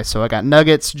in my eyes. So I got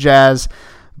Nuggets, Jazz,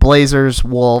 Blazers,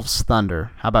 Wolves,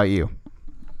 Thunder. How about you?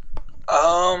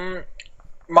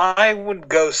 Mine would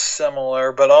go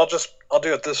similar, but I'll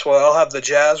do it this way. I'll have the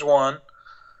Jazz 1.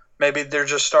 Maybe they're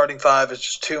just starting 5 is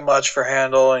just too much for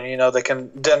handle, and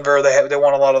Denver they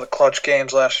won a lot of the clutch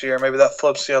games last year. Maybe that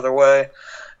flips the other way.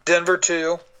 Denver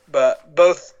 2, but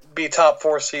both be top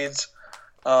 4 seeds.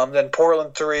 Then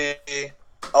Portland 3.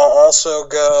 I'll also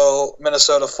go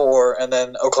Minnesota 4, and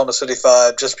then Oklahoma City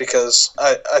 5, just because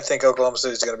I think Oklahoma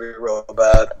City is going to be real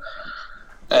bad,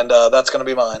 and that's going to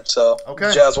be mine. So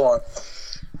okay. Jazz 1.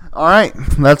 All right,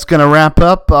 that's going to wrap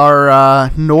up our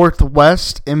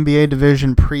Northwest NBA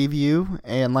Division preview.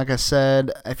 And like I said,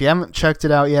 if you haven't checked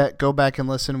it out yet, go back and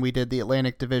listen. We did the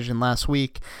Atlantic Division last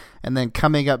week. And then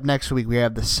coming up next week, we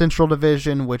have the Central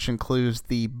Division, which includes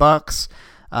the Bucks,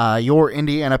 your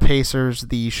Indiana Pacers,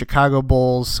 the Chicago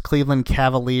Bulls, Cleveland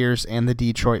Cavaliers, and the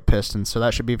Detroit Pistons. So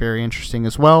that should be very interesting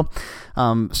as well.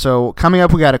 So coming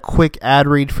up, we got a quick ad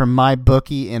read from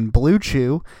MyBookie and Blue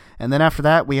Chew. And then after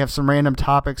that, we have some random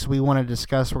topics we want to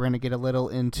discuss. We're going to get a little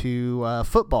into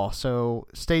football. So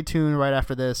stay tuned right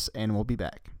after this, and we'll be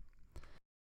back.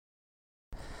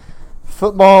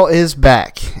 Football is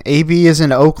back. AB is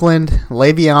in Oakland.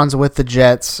 Le'Veon's with the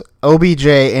Jets. OBJ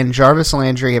and Jarvis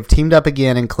Landry have teamed up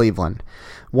again in Cleveland.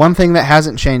 One thing that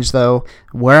hasn't changed, though,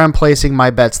 where I'm placing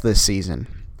my bets this season.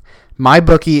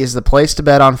 MyBookie is the place to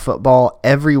bet on football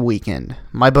every weekend.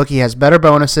 MyBookie has better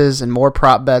bonuses and more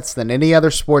prop bets than any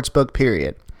other sportsbook,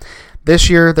 period. This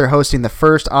year, they're hosting the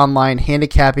first online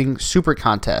handicapping super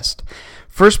contest.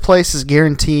 First place is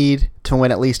guaranteed to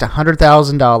win at least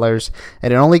 $100,000,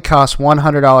 and it only costs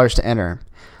 $100 to enter.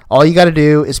 All you got to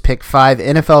do is pick 5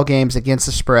 NFL games against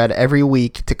the spread every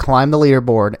week to climb the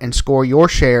leaderboard and score your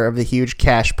share of the huge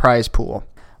cash prize pool.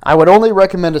 I would only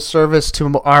recommend a service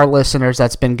to our listeners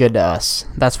that's been good to us.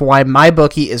 That's why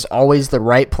MyBookie is always the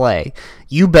right play.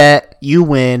 You bet, you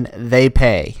win, they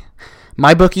pay.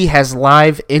 MyBookie has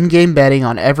live in-game betting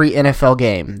on every NFL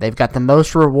game. They've got the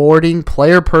most rewarding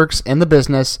player perks in the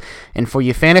business, and for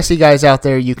you fantasy guys out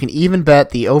there, you can even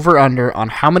bet the over-under on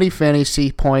how many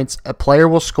fantasy points a player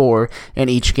will score in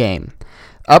each game.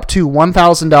 Up to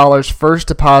 $1,000 first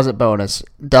deposit bonus.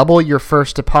 Double your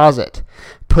first deposit.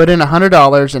 Put in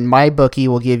 $100 and MyBookie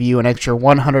will give you an extra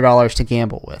 $100 to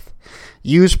gamble with.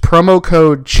 Use promo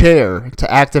code CHAIR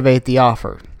to activate the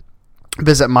offer.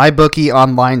 Visit MyBookie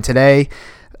online today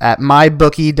at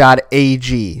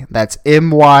mybookie.ag. That's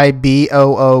mybookie.ag.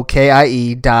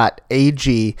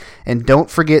 And don't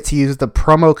forget to use the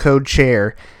promo code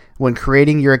CHAIR when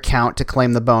creating your account to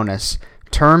claim the bonus.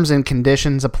 Terms and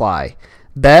conditions apply.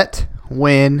 Bet,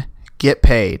 win, get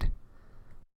paid.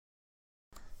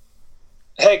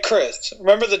 Hey, Chris,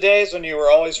 remember the days when you were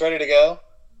always ready to go?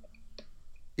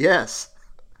 Yes.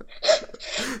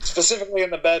 Specifically in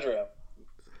the bedroom.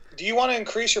 Do you want to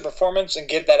increase your performance and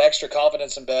get that extra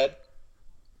confidence in bed?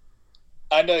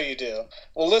 I know you do.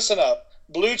 Well, listen up.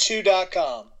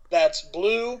 BlueChew.com. That's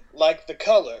blue like the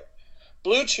color.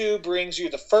 Blue Chew brings you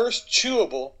the first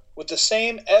chewable with the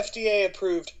same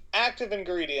FDA-approved active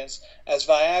ingredients as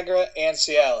Viagra and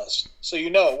Cialis, so you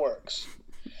know it works.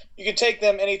 You can take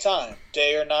them anytime,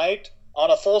 day or night,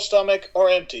 on a full stomach or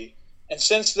empty, and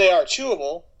since they are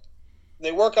chewable,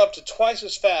 they work up to twice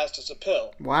as fast as a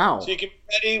pill. Wow. So you can be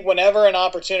ready whenever an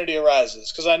opportunity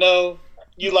arises, because I know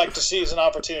you like to seize an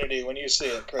opportunity when you see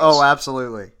it, Chris. Oh,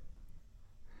 absolutely.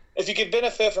 If you could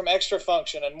benefit from extra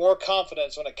function and more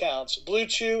confidence when it counts, Blue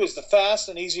Chew is the fast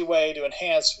and easy way to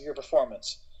enhance your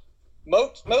performance.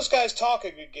 Most guys talk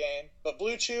a good game, but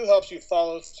Blue Chew helps you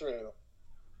follow through.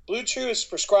 Blue Chew is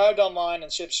prescribed online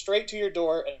and shipped straight to your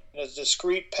door in a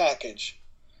discreet package.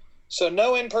 So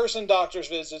no in-person doctor's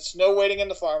visits, no waiting in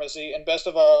the pharmacy, and best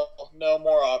of all, no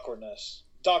more awkwardness.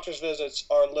 Doctor's visits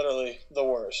are literally the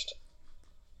worst.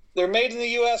 They're made in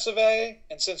the US of A,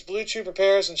 and since Blue Chew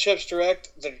prepares and ships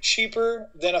direct, they're cheaper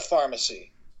than a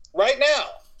pharmacy. Right now,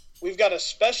 we've got a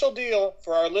special deal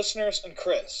for our listeners and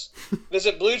Chris.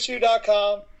 Visit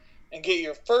BlueChew.com and get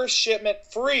your first shipment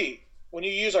free when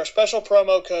you use our special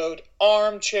promo code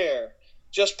ARMCHAIR.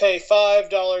 Just pay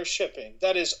 $5 shipping.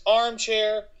 That is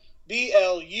ARMCHAIR,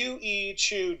 BLUE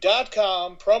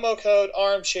Chew.com, promo code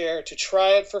ARMCHAIR to try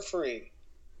it for free.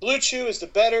 Blue Chew is the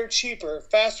better, cheaper,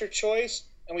 faster choice,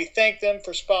 and we thank them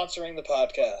for sponsoring the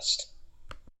podcast.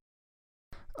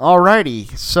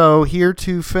 Alrighty, so here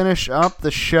to finish up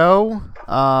the show.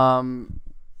 Obviously,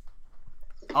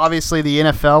 the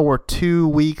NFL, we're 2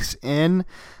 weeks in.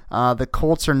 The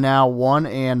Colts are now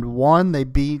 1-1. They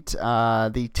beat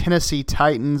the Tennessee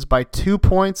Titans by 2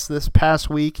 points this past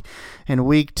week in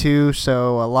Week 2.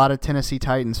 So a lot of Tennessee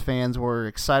Titans fans were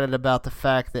excited about the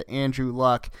fact that Andrew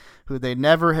Luck, who they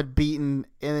never had beaten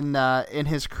in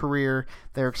his career,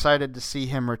 they're excited to see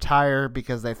him retire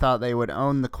because they thought they would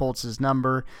own the Colts'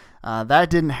 number. That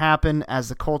didn't happen as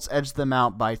the Colts edged them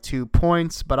out by 2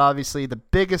 points. But obviously the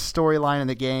biggest storyline in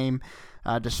the game,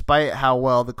 despite how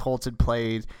well the Colts had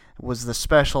played, was the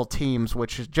special teams,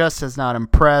 which just has not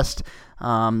impressed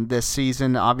this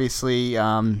season. Obviously,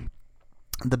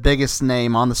 the biggest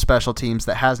name on the special teams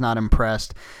that has not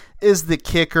impressed is the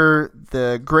kicker,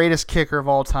 the greatest kicker of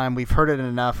all time. We've heard it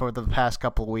enough over the past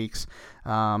couple of weeks.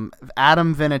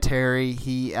 Adam Vinatieri,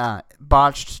 he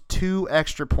botched 2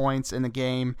 extra points in the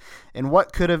game, and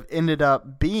what could have ended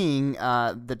up being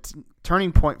the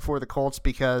turning point for the Colts,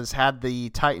 because had the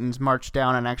Titans marched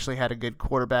down and actually had a good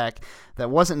quarterback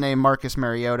that wasn't named Marcus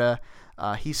Mariota,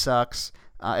 he sucks.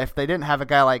 If they didn't have a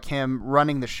guy like him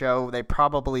running the show, they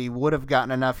probably would have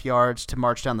gotten enough yards to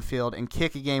march down the field and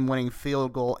kick a game-winning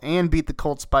field goal and beat the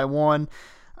Colts by 1.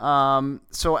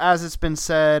 So as it's been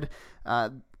said,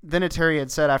 Vinatieri had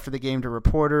said after the game to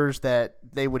reporters that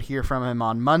they would hear from him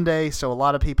on Monday, so a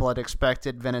lot of people had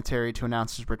expected Vinatieri to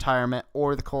announce his retirement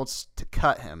or the Colts to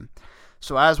cut him.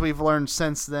 So as we've learned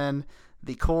since then,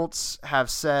 the Colts have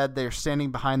said they're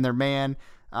standing behind their man.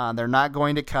 They're not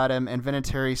going to cut him, and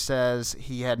Vinatieri says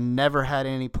he had never had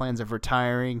any plans of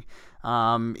retiring.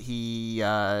 He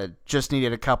just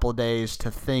needed a couple of days to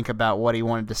think about what he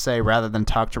wanted to say rather than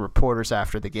talk to reporters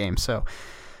after the game. So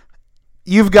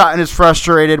you've gotten as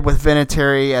frustrated with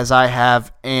Vinatieri as I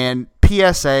have, and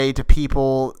PSA to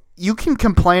people, you can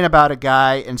complain about a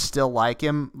guy and still like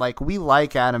him. Like, we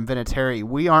like Adam Vinatieri.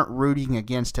 We aren't rooting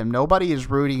against him. Nobody is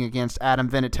rooting against Adam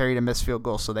Vinatieri to miss field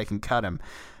goals so they can cut him.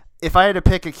 If I had to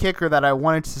pick a kicker that I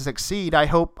wanted to succeed,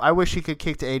 I wish he could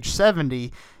kick to age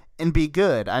 70 and be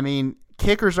good. I mean,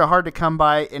 kickers are hard to come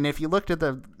by, and if you looked at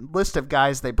the list of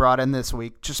guys they brought in this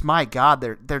week, just my God,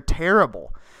 they're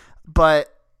terrible.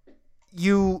 But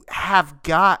you have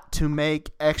got to make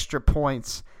extra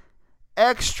points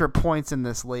in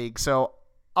this league. So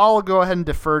I'll go ahead and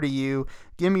defer to you.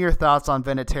 Give me your thoughts on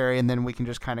Vinatieri, and then we can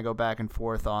just kind of go back and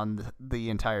forth on the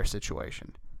entire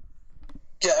situation.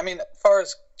 Yeah, I mean, as far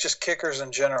as just kickers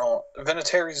in general,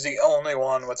 Vinatieri's the only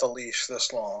one with a leash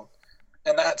this long.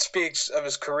 And that speaks of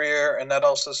his career, and that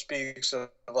also speaks of,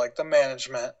 like, the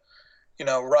management. You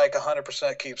know, Reich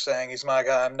 100% keeps saying, he's my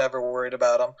guy, I'm never worried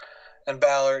about him. And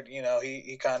Ballard, you know,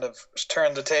 he kind of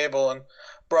turned the table and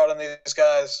brought in these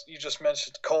guys. You just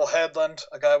mentioned Cole Headland,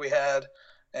 a guy we had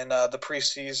in the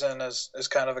preseason as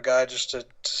kind of a guy just to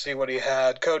see what he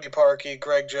had. Cody Parkey,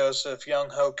 Greg Joseph, Young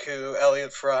Hoku,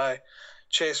 Elliott Fry,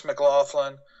 Chase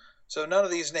McLaughlin. So none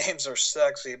of these names are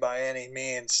sexy by any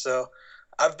means. So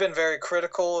I've been very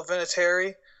critical of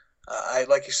Vinatieri.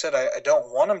 Like you said, I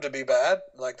don't want him to be bad.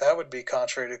 Like, that would be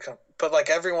contrary to – but like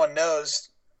everyone knows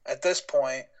at this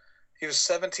point, he was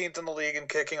 17th in the league in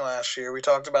kicking last year. We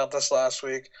talked about this last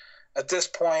week. At this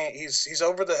point, he's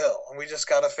over the hill, and we just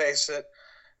got to face it.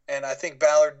 And I think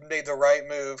Ballard made the right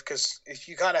move, because if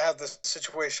you kind of have this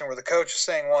situation where the coach is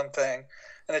saying one thing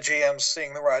and the GM's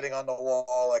seeing the writing on the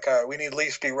wall, like, all right, we need at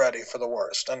least be ready for the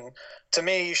worst. And to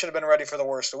me, you should have been ready for the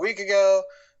worst a week ago,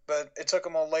 but it took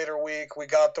him a later week. We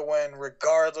got the win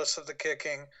regardless of the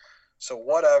kicking. So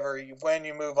whatever, you win,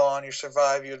 you move on, you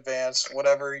survive, you advance,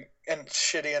 whatever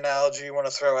shitty analogy you want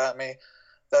to throw at me,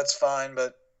 that's fine.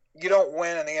 But you don't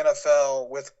win in the NFL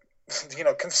with, you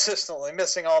know, consistently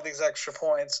missing all these extra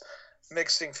points,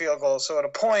 mixing field goals. So at a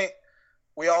point,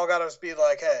 we all got to be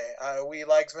like, hey, we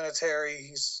liked Vinatieri.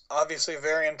 He's obviously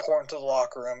very important to the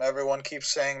locker room. Everyone keeps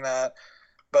saying that,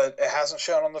 but it hasn't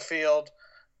shown on the field.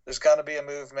 There's got to be a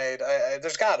move made.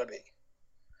 There's got to be.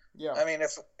 Yeah. I mean,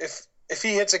 if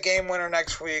he hits a game winner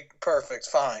next week, perfect,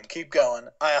 fine, keep going.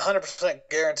 I 100%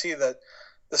 guarantee that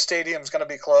the stadium's going to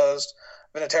be closed.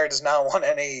 Vinatieri does not want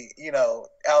any, you know,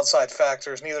 outside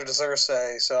factors. Neither does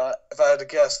Irsay. So if I had to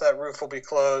guess, that roof will be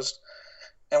closed,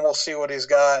 and we'll see what he's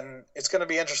got. And it's going to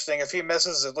be interesting. If he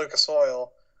misses at Lucas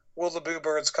Oil, will the boo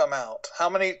birds come out?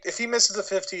 If he misses the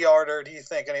 50-yarder, do you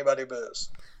think anybody boos?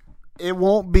 It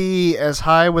won't be as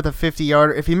high with a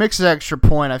 50-yarder. If he mixes an extra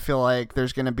point, I feel like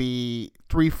there's going to be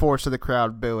 3/4 of the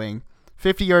crowd booing.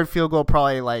 50-yard field goal,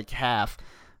 probably like half.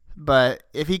 But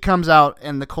if he comes out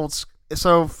and the Colts –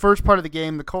 so first part of the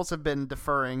game, the Colts have been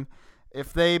deferring,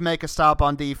 If they make a stop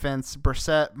on defense,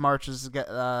 Brissett marches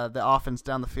the offense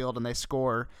down the field and they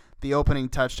score the opening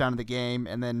touchdown of the game,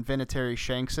 and then Vinatieri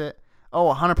shanks it,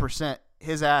 100%,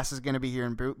 his ass is going to be here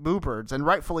in Boo Birds, and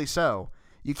rightfully so.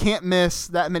 You can't miss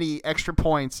that many extra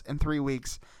points in 3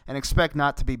 weeks and expect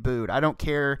not to be booed. I don't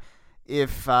care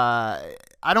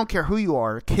who you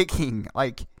are kicking.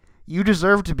 Like, you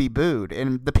deserve to be booed.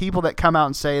 And the people that come out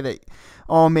and say that,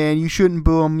 oh man, you shouldn't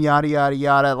boo him, yada yada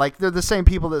yada, like they're the same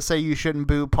people that say you shouldn't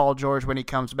boo Paul George when he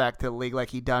comes back to the league, like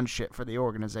he done shit for the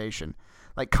organization.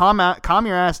 Like, calm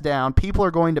your ass down. People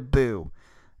are going to boo,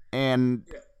 and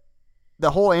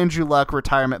the whole Andrew Luck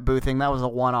retirement boo thing, that was a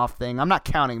one-off thing. I'm not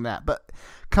counting that, but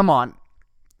come on.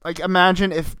 Like,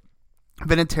 imagine if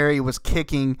Vinatieri was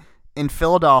kicking in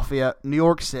Philadelphia, New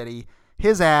York City,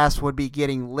 his ass would be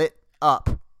getting lit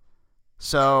up.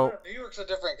 So New York's a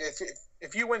different.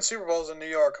 If you win Super Bowls in New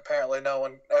York, apparently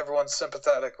everyone's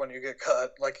sympathetic when you get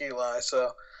cut, like Eli.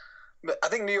 So I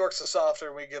think New York's the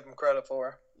softer we give them credit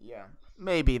for. Yeah,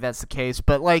 maybe that's the case,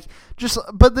 but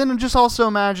then also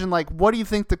imagine, like, what do you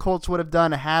think the Colts would have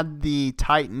done had the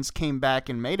Titans came back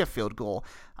and made a field goal?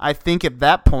 I think at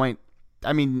that point,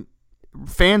 I mean,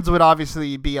 fans would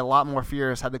obviously be a lot more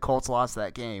furious had the Colts lost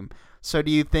that game. So do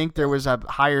you think there was a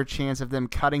higher chance of them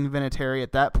cutting Vinatieri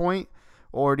at that point?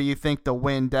 Or do you think the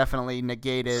win definitely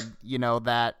negated,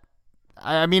 that?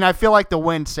 I mean, I feel like the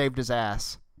win saved his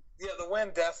ass. Yeah, the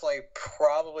win definitely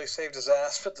probably saved his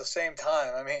ass, but at the same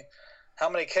time, I mean, how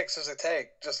many kicks does it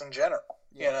take just in general?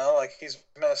 Yeah. Like, he's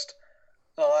missed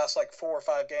in the last, 4 or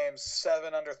 5 games,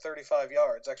 7 under 35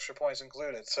 yards, extra points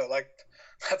included. So,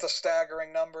 that's a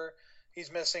staggering number.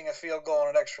 He's missing a field goal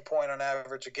and an extra point on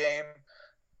average a game.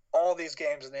 All these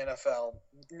games in the NFL,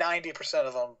 90%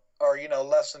 of them are,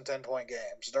 less than 10-point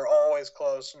games. They're always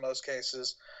close in most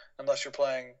cases, unless you're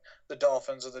playing the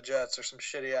Dolphins or the Jets or some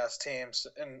shitty-ass teams.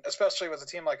 And especially with a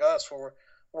team like us where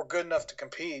we're good enough to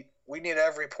compete, we need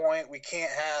every point.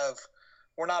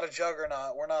 We're not a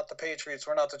juggernaut. We're not the Patriots.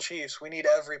 We're not the Chiefs. We need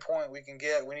every point we can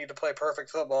get. We need to play perfect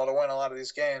football to win a lot of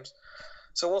these games.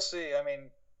 So we'll see. I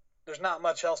mean, there's not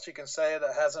much else you can say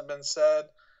that hasn't been said.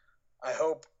 I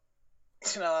hope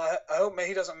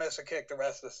he doesn't miss a kick the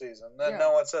rest of the season. Then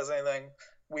no one says anything.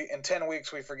 In 10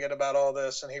 weeks we forget about all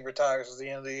this and he retires at the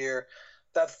end of the year.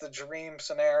 That's the dream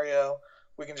scenario.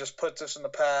 We can just put this in the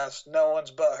past. No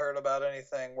one's butthurt about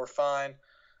anything. We're fine.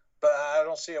 But I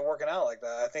don't see it working out like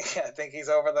that. I think he's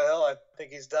over the hill. I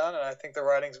think he's done, and I think the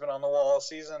writing's been on the wall all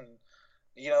season.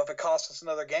 If it costs us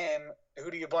another game,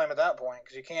 who do you blame at that point?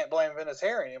 Because you can't blame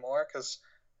Vinatieri anymore because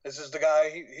this is the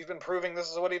guy. He's been proving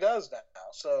this is what he does now.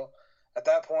 So at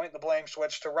that point, the blame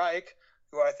switched to Reich,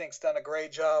 who I think's done a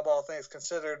great job, all things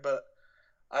considered. But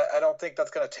I don't think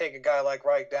that's going to take a guy like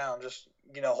Reich down, just,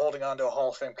 holding on to a Hall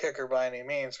of Fame kicker by any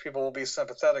means. People will be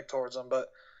sympathetic towards him. But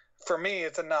for me,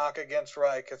 it's a knock against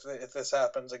Reich if this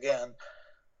happens again.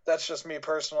 That's just me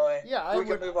personally. Yeah, we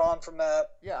can move on from that.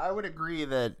 Yeah, I would agree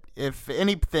that if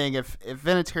anything, if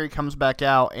Vinatieri comes back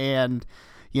out and,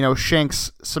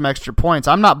 shanks some extra points,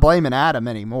 I'm not blaming Adam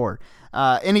anymore.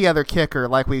 Any other kicker,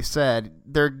 like we've said,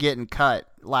 they're getting cut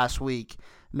last week,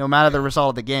 no matter the result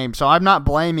of the game. So I'm not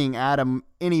blaming Adam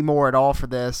anymore at all for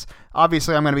this.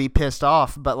 Obviously, I'm going to be pissed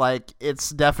off, but it's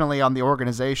definitely on the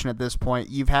organization at this point.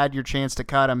 You've had your chance to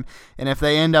cut him, and if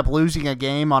they end up losing a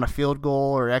game on a field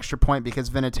goal or extra point because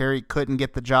Vinatieri couldn't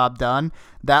get the job done,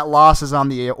 that loss is on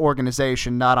the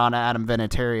organization, not on Adam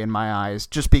Vinatieri in my eyes,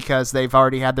 just because they've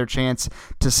already had their chance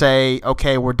to say,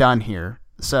 okay, we're done here.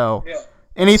 So yeah.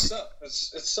 It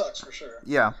sucks for sure.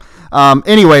 Yeah.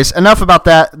 Anyways, enough about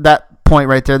that point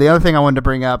right there. The other thing I wanted to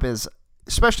bring up is,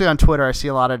 especially on Twitter, I see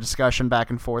a lot of discussion back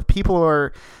and forth.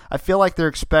 I feel like they're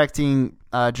expecting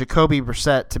Jacoby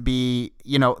Brissett to be,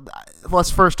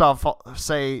 let's first off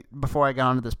say, before I get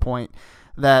on to this point,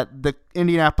 that the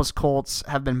Indianapolis Colts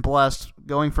have been blessed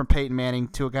going from Peyton Manning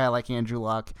to a guy like Andrew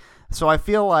Luck. So I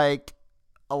feel like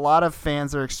a lot of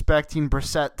fans are expecting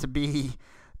Brissett to be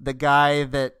the guy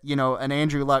that, an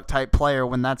Andrew Luck type player,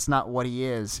 when that's not what he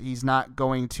is. He's not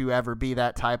going to ever be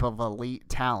that type of elite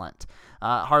talent.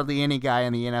 Hardly any guy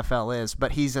in the NFL is,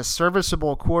 but he's a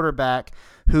serviceable quarterback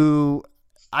who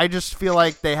I just feel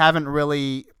like they haven't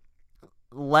really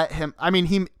let him. I mean,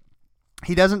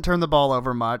 he doesn't turn the ball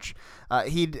over much.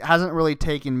 He hasn't really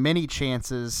taken many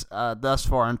chances thus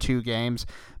far in 2 games.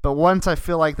 But once I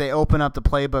feel like they open up the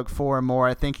playbook for him more,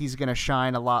 I think he's going to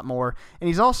shine a lot more. And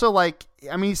he's also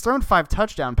he's thrown 5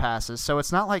 touchdown passes, so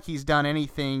it's not like he's done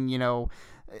anything,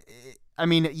 I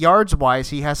mean, yards-wise,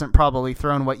 he hasn't probably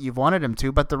thrown what you've wanted him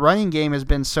to, but the running game has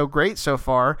been so great so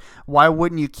far. Why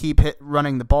wouldn't you keep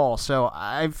running the ball? So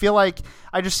I feel like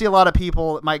I just see a lot of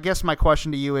people. My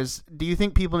question to you is, do you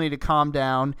think people need to calm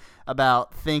down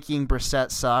about thinking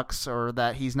Brissett sucks or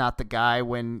that he's not the guy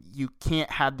when you can't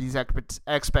have these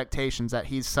expectations that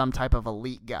he's some type of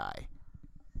elite guy?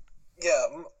 Yeah,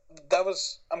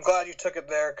 I'm glad you took it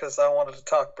there because I wanted to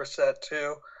talk Brissett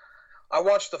too. I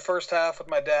watched the first half with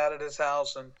my dad at his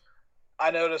house, and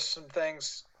I noticed some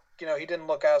things. He didn't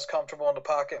look as comfortable in the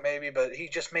pocket maybe, but he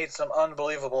just made some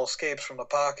unbelievable escapes from the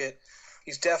pocket.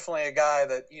 He's definitely a guy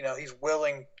that, he's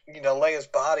willing, lay his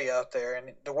body out there,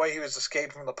 and the way he was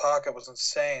escaping from the pocket was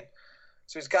insane.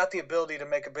 So he's got the ability to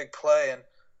make a big play, and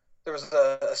there was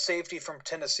a safety from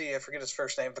Tennessee, I forget his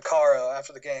first name, Vaccaro,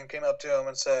 after the game, came up to him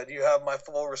and said, "You have my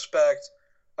full respect.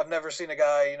 I've never seen a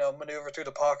guy, maneuver through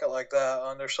the pocket like that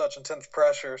under such intense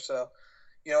pressure." So,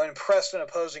 impressed an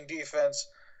opposing defense.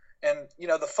 And,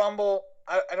 the fumble,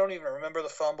 I don't even remember the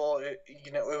fumble. It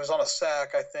was on a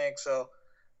sack, I think, so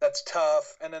that's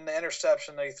tough. And then the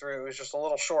interception that he threw was just a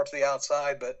little short to the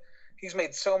outside, but he's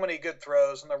made so many good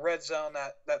throws. In the red zone,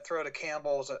 that throw to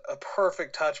Campbell was a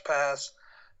perfect touch pass.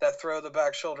 That throw the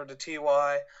back shoulder to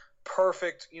T.Y.,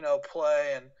 perfect,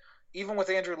 play. And even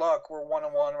with Andrew Luck, we're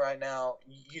 1-1 right now.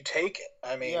 You take it.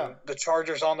 I mean, The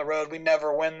Chargers on the road, we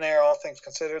never win there, all things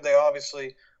considered.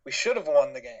 We should have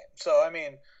won the game. So, I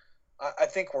mean, I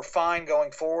think we're fine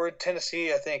going forward.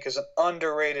 Tennessee, I think, is an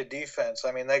underrated defense.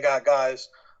 I mean, they got guys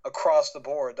across the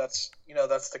board. That's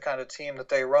the kind of team that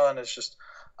they run, is just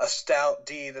a stout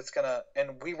D that's going to –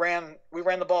 and we ran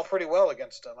the ball pretty well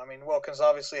against them. I mean, Wilkins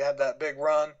obviously had that big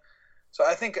run. So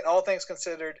I think all things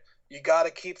considered, you got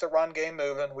to keep the run game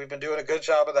moving. We've been doing a good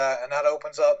job of that, and that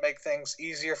opens up, make things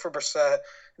easier for Brissett.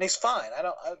 And he's fine.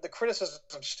 The criticism's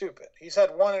stupid. He's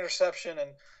had one interception in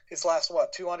his last,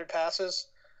 200 passes?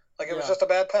 It was just a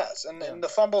bad pass. And the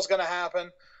fumble's going to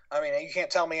happen. I mean, you can't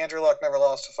tell me Andrew Luck never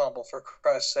lost a fumble, for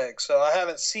Christ's sake. So I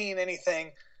haven't seen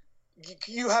anything –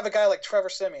 you have a guy like Trevor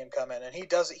Siemian come in, and he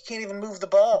can't even move the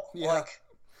ball. Yeah.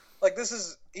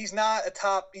 He's not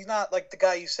he's not like the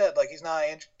guy you said, he's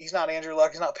not Andrew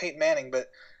Luck, he's not Peyton Manning,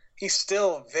 but he's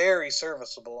still very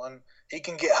serviceable, and he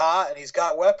can get hot, and he's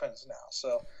got weapons now.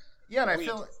 So yeah, and we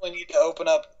definitely need to open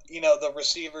up, the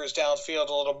receivers downfield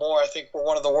a little more. I think we're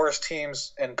one of the worst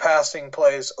teams in passing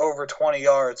plays over 20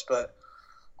 yards, but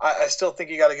I still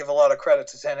think you got to give a lot of credit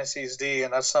to Tennessee's D,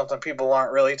 and that's something people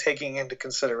aren't really taking into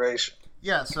consideration.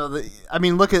 Yeah, so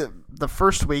look at the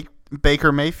first week,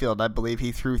 Baker Mayfield, I believe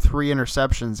he threw 3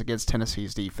 interceptions against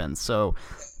Tennessee's defense. So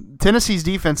Tennessee's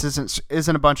defense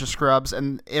isn't a bunch of scrubs,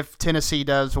 and if Tennessee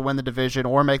does win the division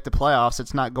or make the playoffs,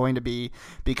 it's not going to be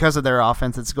because of their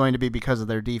offense, it's going to be because of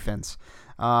their defense.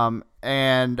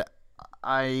 And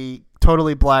I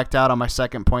totally blacked out on my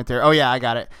second point there. Oh yeah, I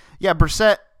got it. Yeah,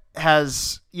 Brissett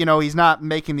has, he's not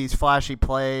making these flashy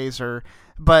plays,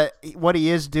 but what he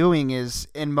is doing is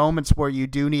in moments where you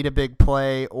do need a big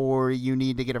play or you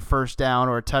need to get a first down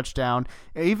or a touchdown.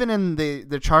 Even in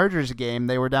the Chargers game,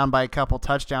 they were down by a couple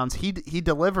touchdowns. He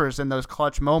delivers in those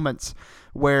clutch moments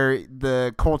where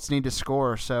the Colts need to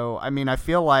score. So, I mean, I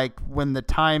feel like when the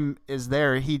time is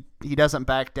there, he doesn't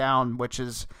back down, which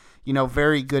is,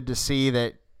 very good to see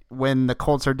that when the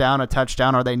Colts are down a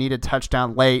touchdown or they need a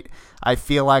touchdown late, I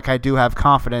feel like I do have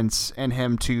confidence in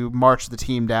him to march the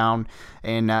team down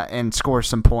and score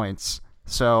some points.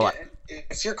 So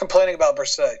if you're complaining about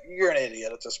Brissett, you're an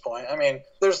idiot at this point. I mean,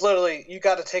 there's literally, you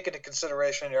got to take into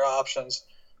consideration your options.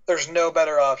 There's no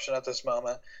better option at this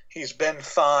moment. He's been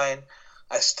fine.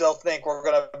 I still think we're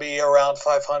going to be around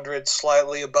 500,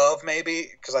 slightly above maybe,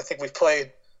 because I think we've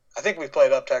played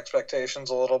up to expectations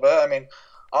a little bit. I mean,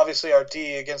 obviously, our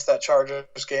D against that Chargers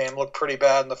game looked pretty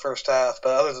bad in the first half.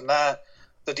 But other than that,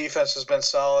 the defense has been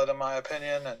solid, in my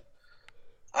opinion. And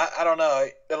I don't know.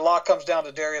 A lot comes down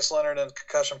to Darius Leonard and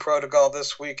concussion protocol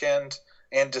this weekend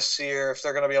and Desir. If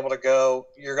they're going to be able to go,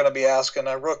 you're going to be asking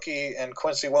a rookie and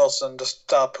Quincy Wilson to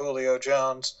stop Julio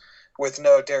Jones with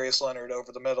no Darius Leonard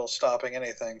over the middle stopping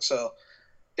anything. So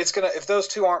it's going to – if those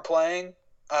two aren't playing,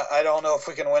 I don't know if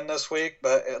we can win this week.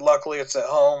 But luckily it's at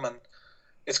home, and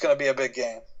it's going to be a big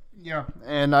game. Yeah,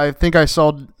 and I think I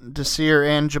saw Desir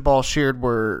and Jabal Sheard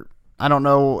were, I don't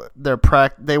know,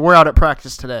 they were out at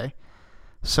practice today.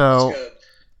 So that's good.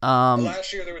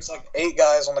 Last year there was 8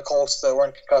 guys on the Colts that were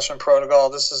in concussion protocol.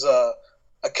 This is a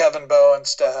Kevin Bowen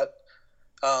stat.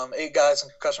 8 guys in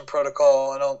concussion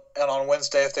protocol, and on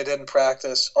Wednesday, if they didn't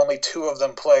practice, only 2 of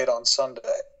them played on Sunday.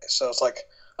 So it's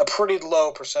a pretty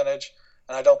low percentage,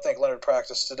 and I don't think Leonard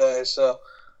practiced today. So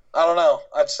I don't know.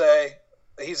 I'd say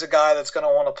he's a guy that's going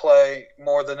to want to play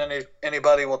more than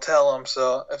anybody will tell him.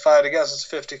 So if I had to guess, it's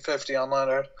 50-50 on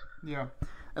Leonard. Yeah.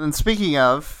 And then speaking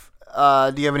of,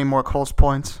 do you have any more Colts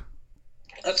points?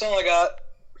 That's all I got.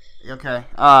 Okay.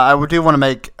 I do want to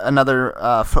make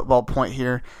another football point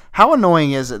here. How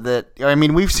annoying is it that, I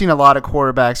mean, we've seen a lot of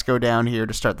quarterbacks go down here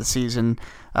to start the season.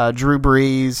 Drew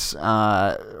Brees,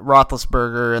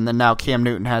 Roethlisberger, and then now Cam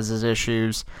Newton has his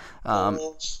issues.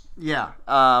 Yeah.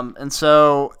 And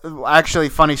so, actually,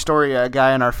 funny story, a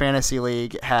guy in our fantasy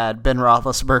league had Ben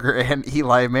Roethlisberger and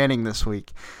Eli Manning this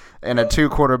week in a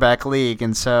 2-quarterback league.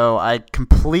 And so I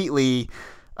completely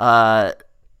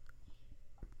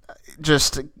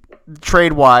just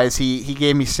trade-wise, he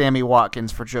gave me Sammy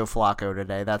Watkins for Joe Flacco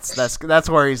today. That's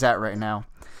where he's at right now.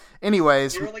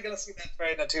 Anyways, you're really gonna see that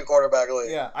trade in a 2-quarterback league.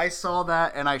 Yeah, I saw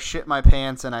that and I shit my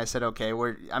pants and I said, okay,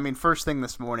 first thing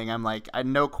this morning, I'm like, I had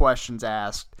no questions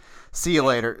asked. See you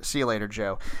later,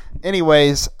 Joe.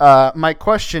 Anyways, my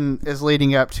question is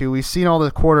leading up to, we've seen all the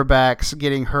quarterbacks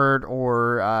getting hurt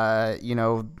or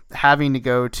having to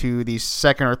go to these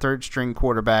second or third string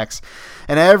quarterbacks,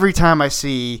 and every time I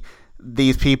see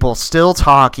these people still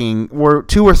talking, we're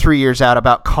 2 or 3 years out,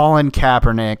 about Colin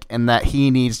Kaepernick and that he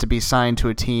needs to be signed to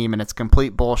a team, and it's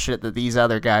complete bullshit that these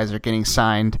other guys are getting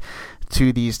signed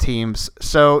to these teams.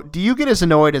 So do you get as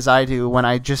annoyed as I do when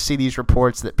I just see these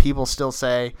reports that people still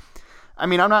say, I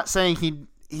mean, I'm not saying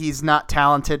he's not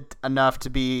talented enough to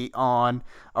be on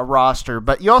a roster,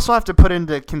 but you also have to put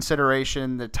into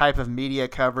consideration the type of media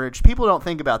coverage. People don't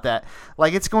think about that.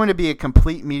 Like, it's going to be a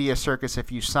complete media circus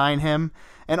if you sign him.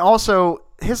 And also,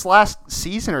 his last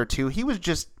season or two, he was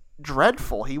just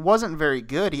dreadful. He wasn't very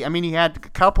good. He had a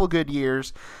couple good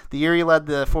years. The year he led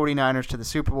the 49ers to the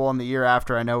Super Bowl, and the year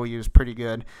after, I know he was pretty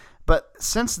good. But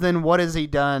since then, what has he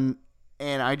done?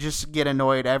 And I just get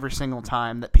annoyed every single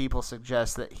time that people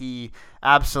suggest that he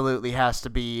absolutely has to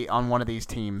be on one of these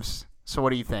teams. So what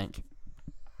do you think?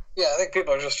 Yeah, I think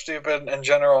people are just stupid in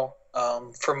general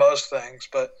for most things.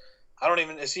 But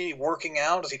is he working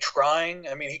out? Is he trying?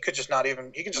 I mean, he could just be over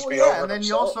and then himself.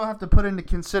 You also have to put into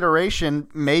consideration,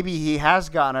 maybe he has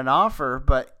gotten an offer,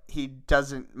 but he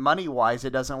doesn't, money-wise,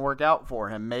 it doesn't work out for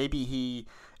him. Maybe he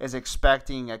is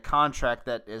expecting a contract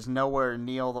that is nowhere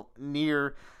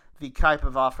near the type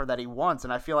of offer that he wants.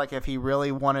 And I feel like if he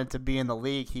really wanted to be in the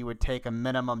league, he would take a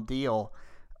minimum deal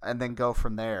and then go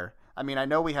from there. I mean, I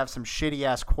know we have some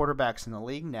shitty-ass quarterbacks in the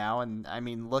league now, and, I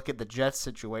mean, look at the Jets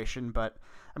situation, but,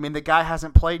 I mean, the guy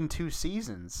hasn't played in 2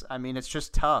 seasons. I mean, it's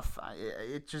just tough.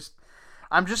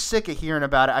 I'm just sick of hearing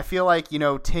about it. I feel like,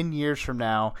 10 years from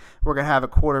now, we're going to have a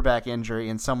quarterback injury,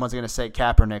 and someone's going to say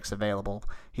Kaepernick's available.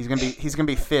 He's going to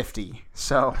be 50,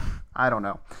 so I don't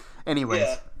know. Anyways.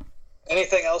 Yeah.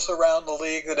 Anything else around the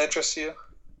league that interests you?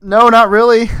 No, not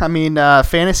really. I mean,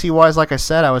 fantasy-wise, like I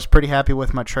said, I was pretty happy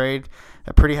with my trade.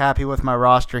 I'm pretty happy with my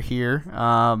roster here.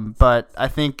 But I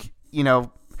think,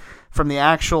 from the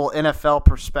actual NFL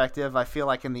perspective, I feel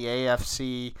like in the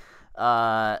AFC,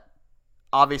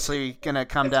 obviously going to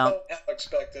come down. It's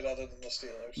unexpected other than the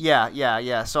Steelers.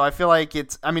 Yeah. So I feel like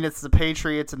it's the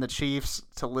Patriots and the Chiefs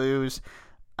to lose.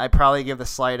 I'd probably give the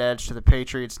slight edge to the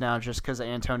Patriots now just because of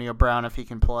Antonio Brown, if he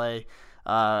can play,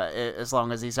 as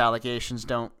long as these allegations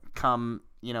don't come,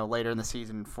 later in the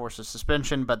season and force a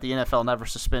suspension. But the NFL never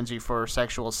suspends you for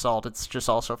sexual assault. It's just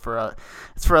also for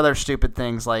other stupid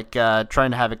things like trying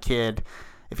to have a kid.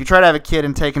 If you try to have a kid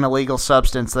and take an illegal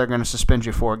substance, they're going to suspend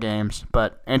you 4 games.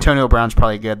 But Antonio Brown's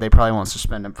probably good. They probably won't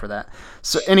suspend him for that.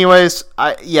 So anyways,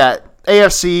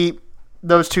 AFC,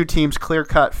 those 2 teams,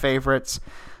 clear-cut favorites.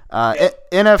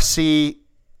 NFC,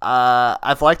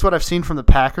 I've liked what I've seen from the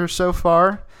Packers so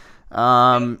far.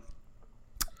 Rams,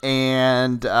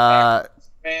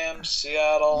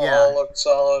 Seattle, all looked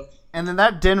solid. And then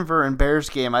that Denver and Bears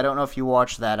game, I don't know if you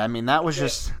watched that. I mean, that was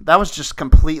just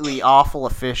completely awful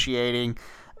officiating.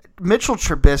 Mitchell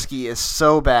Trubisky is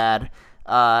so bad.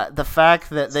 The fact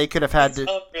that they could have had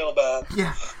real bad.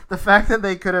 Yeah, the fact that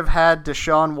they could have had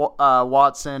Deshaun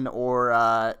Watson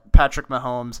or Patrick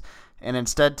Mahomes, and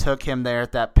instead took him there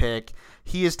at that pick.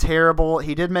 He is terrible.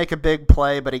 He did make a big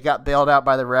play, but he got bailed out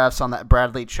by the refs on that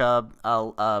Bradley Chubb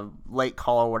late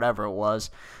call or whatever it was.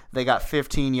 They got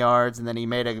 15 yards, and then he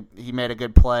made a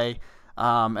good play.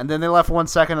 And then they left 1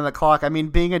 second on the clock. I mean,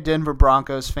 being a Denver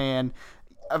Broncos fan,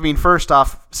 I mean, first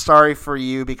off, sorry for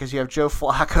you because you have Joe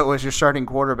Flacco as your starting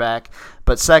quarterback.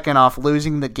 But second off,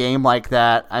 losing the game like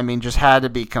that, I mean, just had to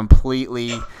be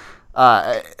completely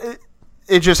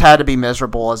it just had to be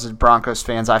miserable as Broncos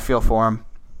fans. I feel for them.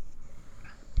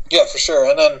 Yeah, for sure.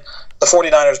 And then the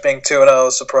 49ers being 2-0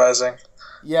 is surprising.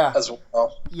 Yeah. As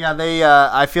well. Yeah, they.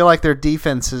 I feel like their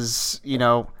defense is,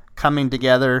 coming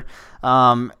together.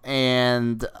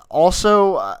 And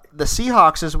also the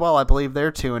Seahawks as well. I believe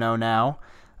they're 2-0 now.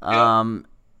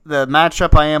 The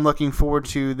matchup I am looking forward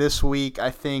to this week, I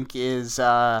think, is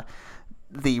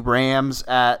the Rams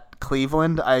at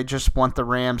Cleveland. I just want the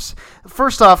Rams.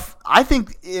 First off, I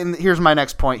think, here's my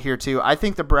next point here too. I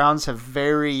think the Browns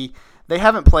they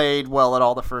haven't played well at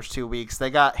all the first 2 weeks. They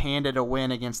got handed a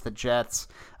win against the Jets.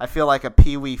 I feel like a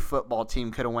Pee-wee football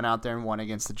team could have went out there and won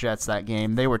against the Jets that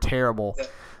game. They were terrible.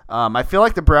 I feel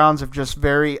like the Browns have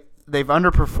they've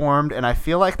underperformed, and I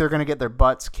feel like they're going to get their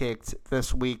butts kicked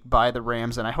this week by the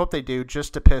Rams, and I hope they do,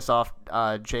 just to piss off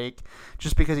Jake,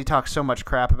 just because he talks so much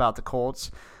crap about the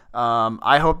Colts.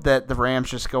 I hope that the Rams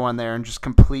just go in there and just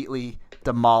completely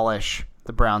demolish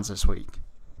the Browns this week.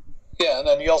 Yeah, and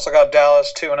then you also got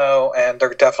Dallas 2-0, and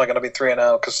they're definitely going to be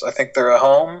 3-0 because I think they're at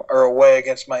home or away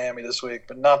against Miami this week.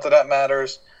 But not that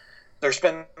matters. There's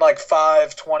been like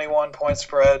 5 21-point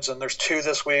spreads, and there's 2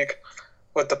 this week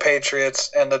with the Patriots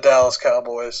and the Dallas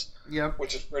Cowboys. Yep.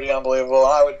 Which is pretty unbelievable.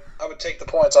 I would take the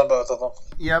points on both of them.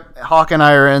 Yep. Hawk and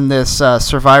I are in this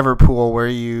survivor pool where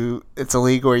it's a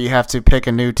league where you have to pick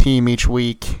a new team each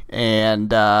week,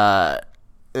 and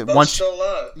once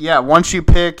you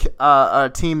pick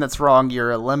a team that's wrong,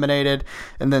 you're eliminated.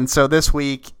 And then so this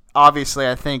week, obviously,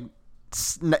 I think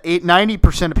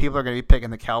 90% of people are going to be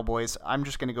picking the Cowboys. I'm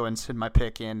just going to go and send my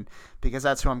pick in because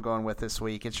that's who I'm going with this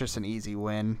week. It's just an easy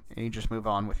win, and you just move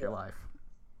on with your life.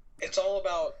 It's all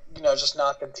about, just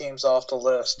knocking teams off the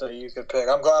list that you could pick.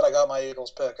 I'm glad I got my Eagles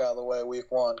pick out of the way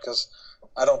week 1 because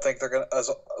I don't think they're going to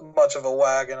as much of a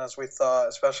wagon as we thought,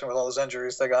 especially with all those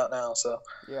injuries they got now. So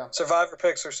yeah, survivor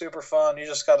picks are super fun. You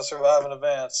just got to survive in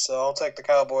advance. So I'll take the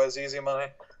Cowboys, easy money.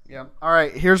 Yeah. All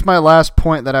right, here's my last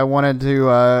point that I wanted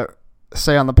to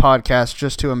say on the podcast,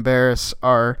 just to embarrass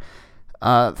our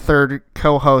third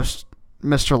co-host,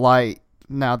 Mr. Light,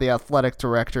 now the athletic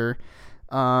director.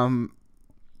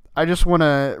 I just want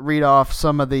to read off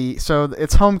some of so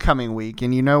it's homecoming week,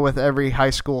 and with every high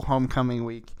school homecoming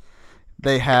week,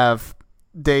 they have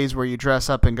days where you dress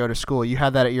up and go to school. You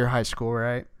had that at your high school,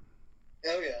 right?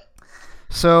 Oh, yeah.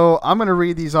 So I'm going to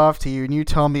read these off to you, and you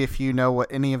tell me if you know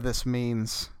what any of this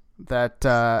means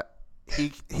that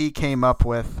he came up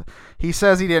with. He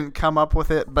says he didn't come up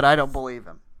with it, but I don't believe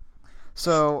him.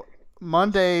 So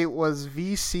Monday was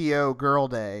VCO Girl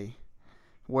Day,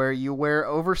 where you wear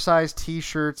oversized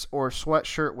T-shirts or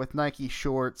sweatshirt with Nike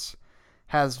shorts,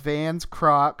 has Vans,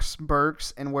 Crocs,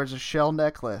 Birks, and wears a shell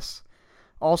necklace.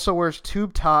 Also wears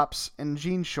tube tops and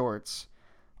jean shorts.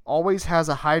 Always has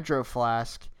a hydro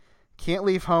flask. Can't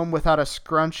leave home without a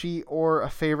scrunchie or a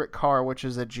favorite car, which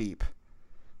is a Jeep.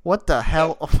 What the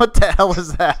hell? What the hell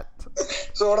is that?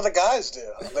 So what do the guys do?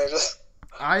 They just...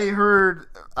 I heard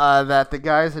that the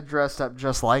guys had dressed up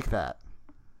just like that.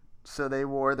 So they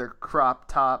wore their crop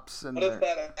tops. And what does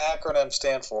that acronym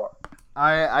stand for?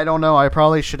 I don't know. I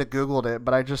probably should have Googled it,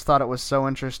 but I just thought it was so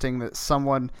interesting that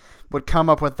someone would come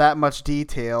up with that much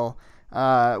detail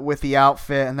with the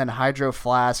outfit and then hydro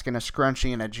flask and a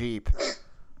scrunchie and a Jeep.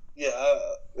 Yeah,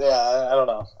 I don't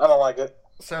know. I don't like it.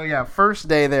 So, yeah, first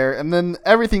day there. And then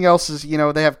everything else is,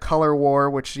 they have color war,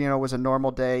 which, was a normal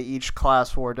day. Each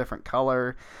class wore a different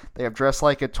color. They have Dress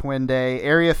Like a Twin Day.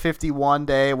 Area 51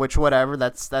 Day, which, whatever,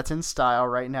 that's in style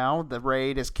right now. The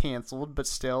raid is canceled, but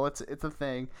still, it's a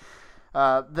thing.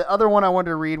 The other one I wanted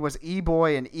to read was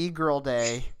E-Boy and E-Girl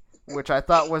Day, which I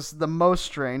thought was the most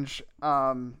strange.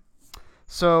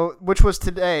 Which was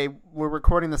today. We're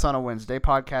recording this on a Wednesday.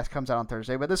 Podcast comes out on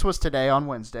Thursday, but this was today on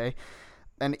Wednesday.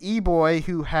 An E-Boy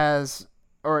has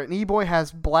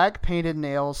black painted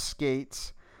nails,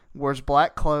 skates, wears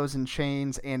black clothes and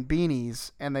chains and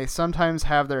beanies, and they sometimes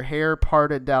have their hair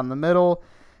parted down the middle,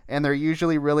 and they're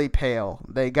usually really pale.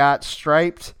 They got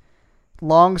striped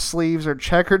long sleeves or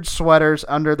checkered sweaters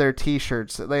under their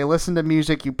T-shirts. They listen to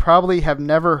music you probably have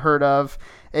never heard of,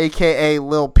 a.k.a.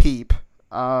 Lil Peep.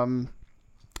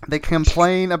 They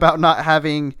complain about not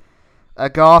having a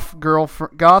goth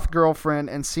girlfriend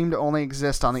and seem to only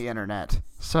exist on the internet.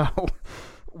 So,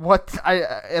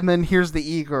 and then here's the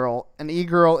e-girl. An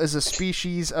e-girl is a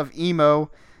species of emo,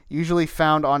 usually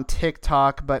found on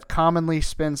TikTok, but commonly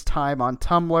spends time on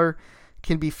Tumblr.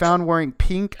 Can be found wearing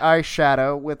pink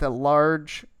eyeshadow with a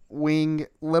large wing,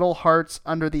 little hearts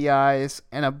under the eyes,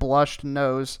 and a blushed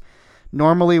nose.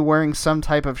 Normally wearing some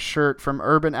type of shirt from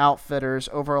Urban Outfitters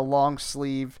over a long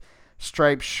sleeve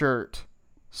striped shirt.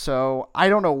 So I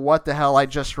don't know what the hell I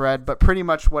just read, but pretty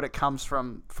much what it comes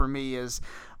from for me is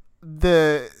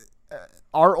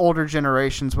our older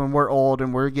generations, when we're old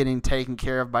and we're getting taken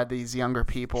care of by these younger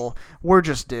people, we're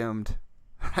just doomed.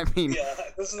 I mean, yeah,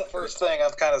 this is the first thing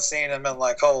I've kind of seen and been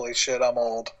like, holy shit, I'm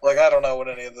old. Like, I don't know what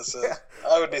any of this is.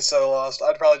 I would be so lost.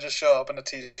 I'd probably just show up in a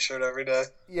t-shirt every day.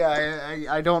 Yeah,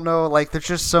 I don't know. Like, there's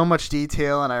just so much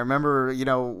detail, and I remember,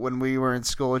 when we were in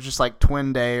school, it was just like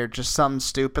Twin Day or just something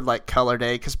stupid like Color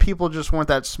Day, because people just weren't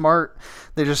that smart.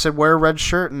 They just said, wear a red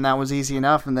shirt, and that was easy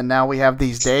enough. And then now we have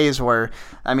these days where,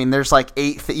 I mean, there's like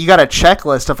 8 you got a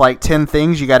checklist of like 10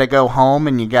 things you got to go home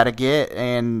and you got to get,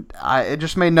 and it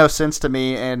just made no sense to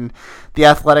me. And the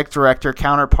athletic director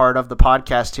counterpart of the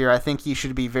podcast here, I think you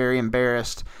should be very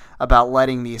embarrassed about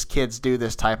letting these kids do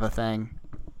this type of thing.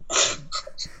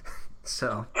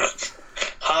 So,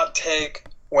 hot take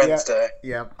Wednesday.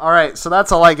 Yeah. All right. So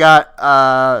that's all I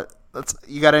got.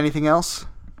 You got anything else?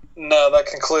 No, that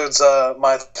concludes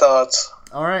my thoughts.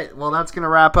 All right. Well, that's going to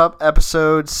wrap up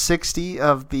episode 60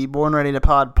 of the Born Ready to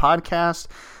Pod podcast.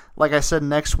 Like I said,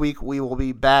 next week we will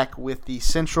be back with the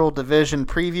Central Division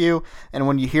preview, and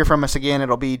when you hear from us again,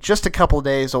 it'll be just a couple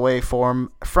days away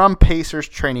from Pacers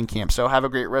training camp. So have a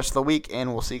great rest of the week,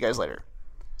 and we'll see you guys later.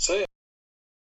 See ya.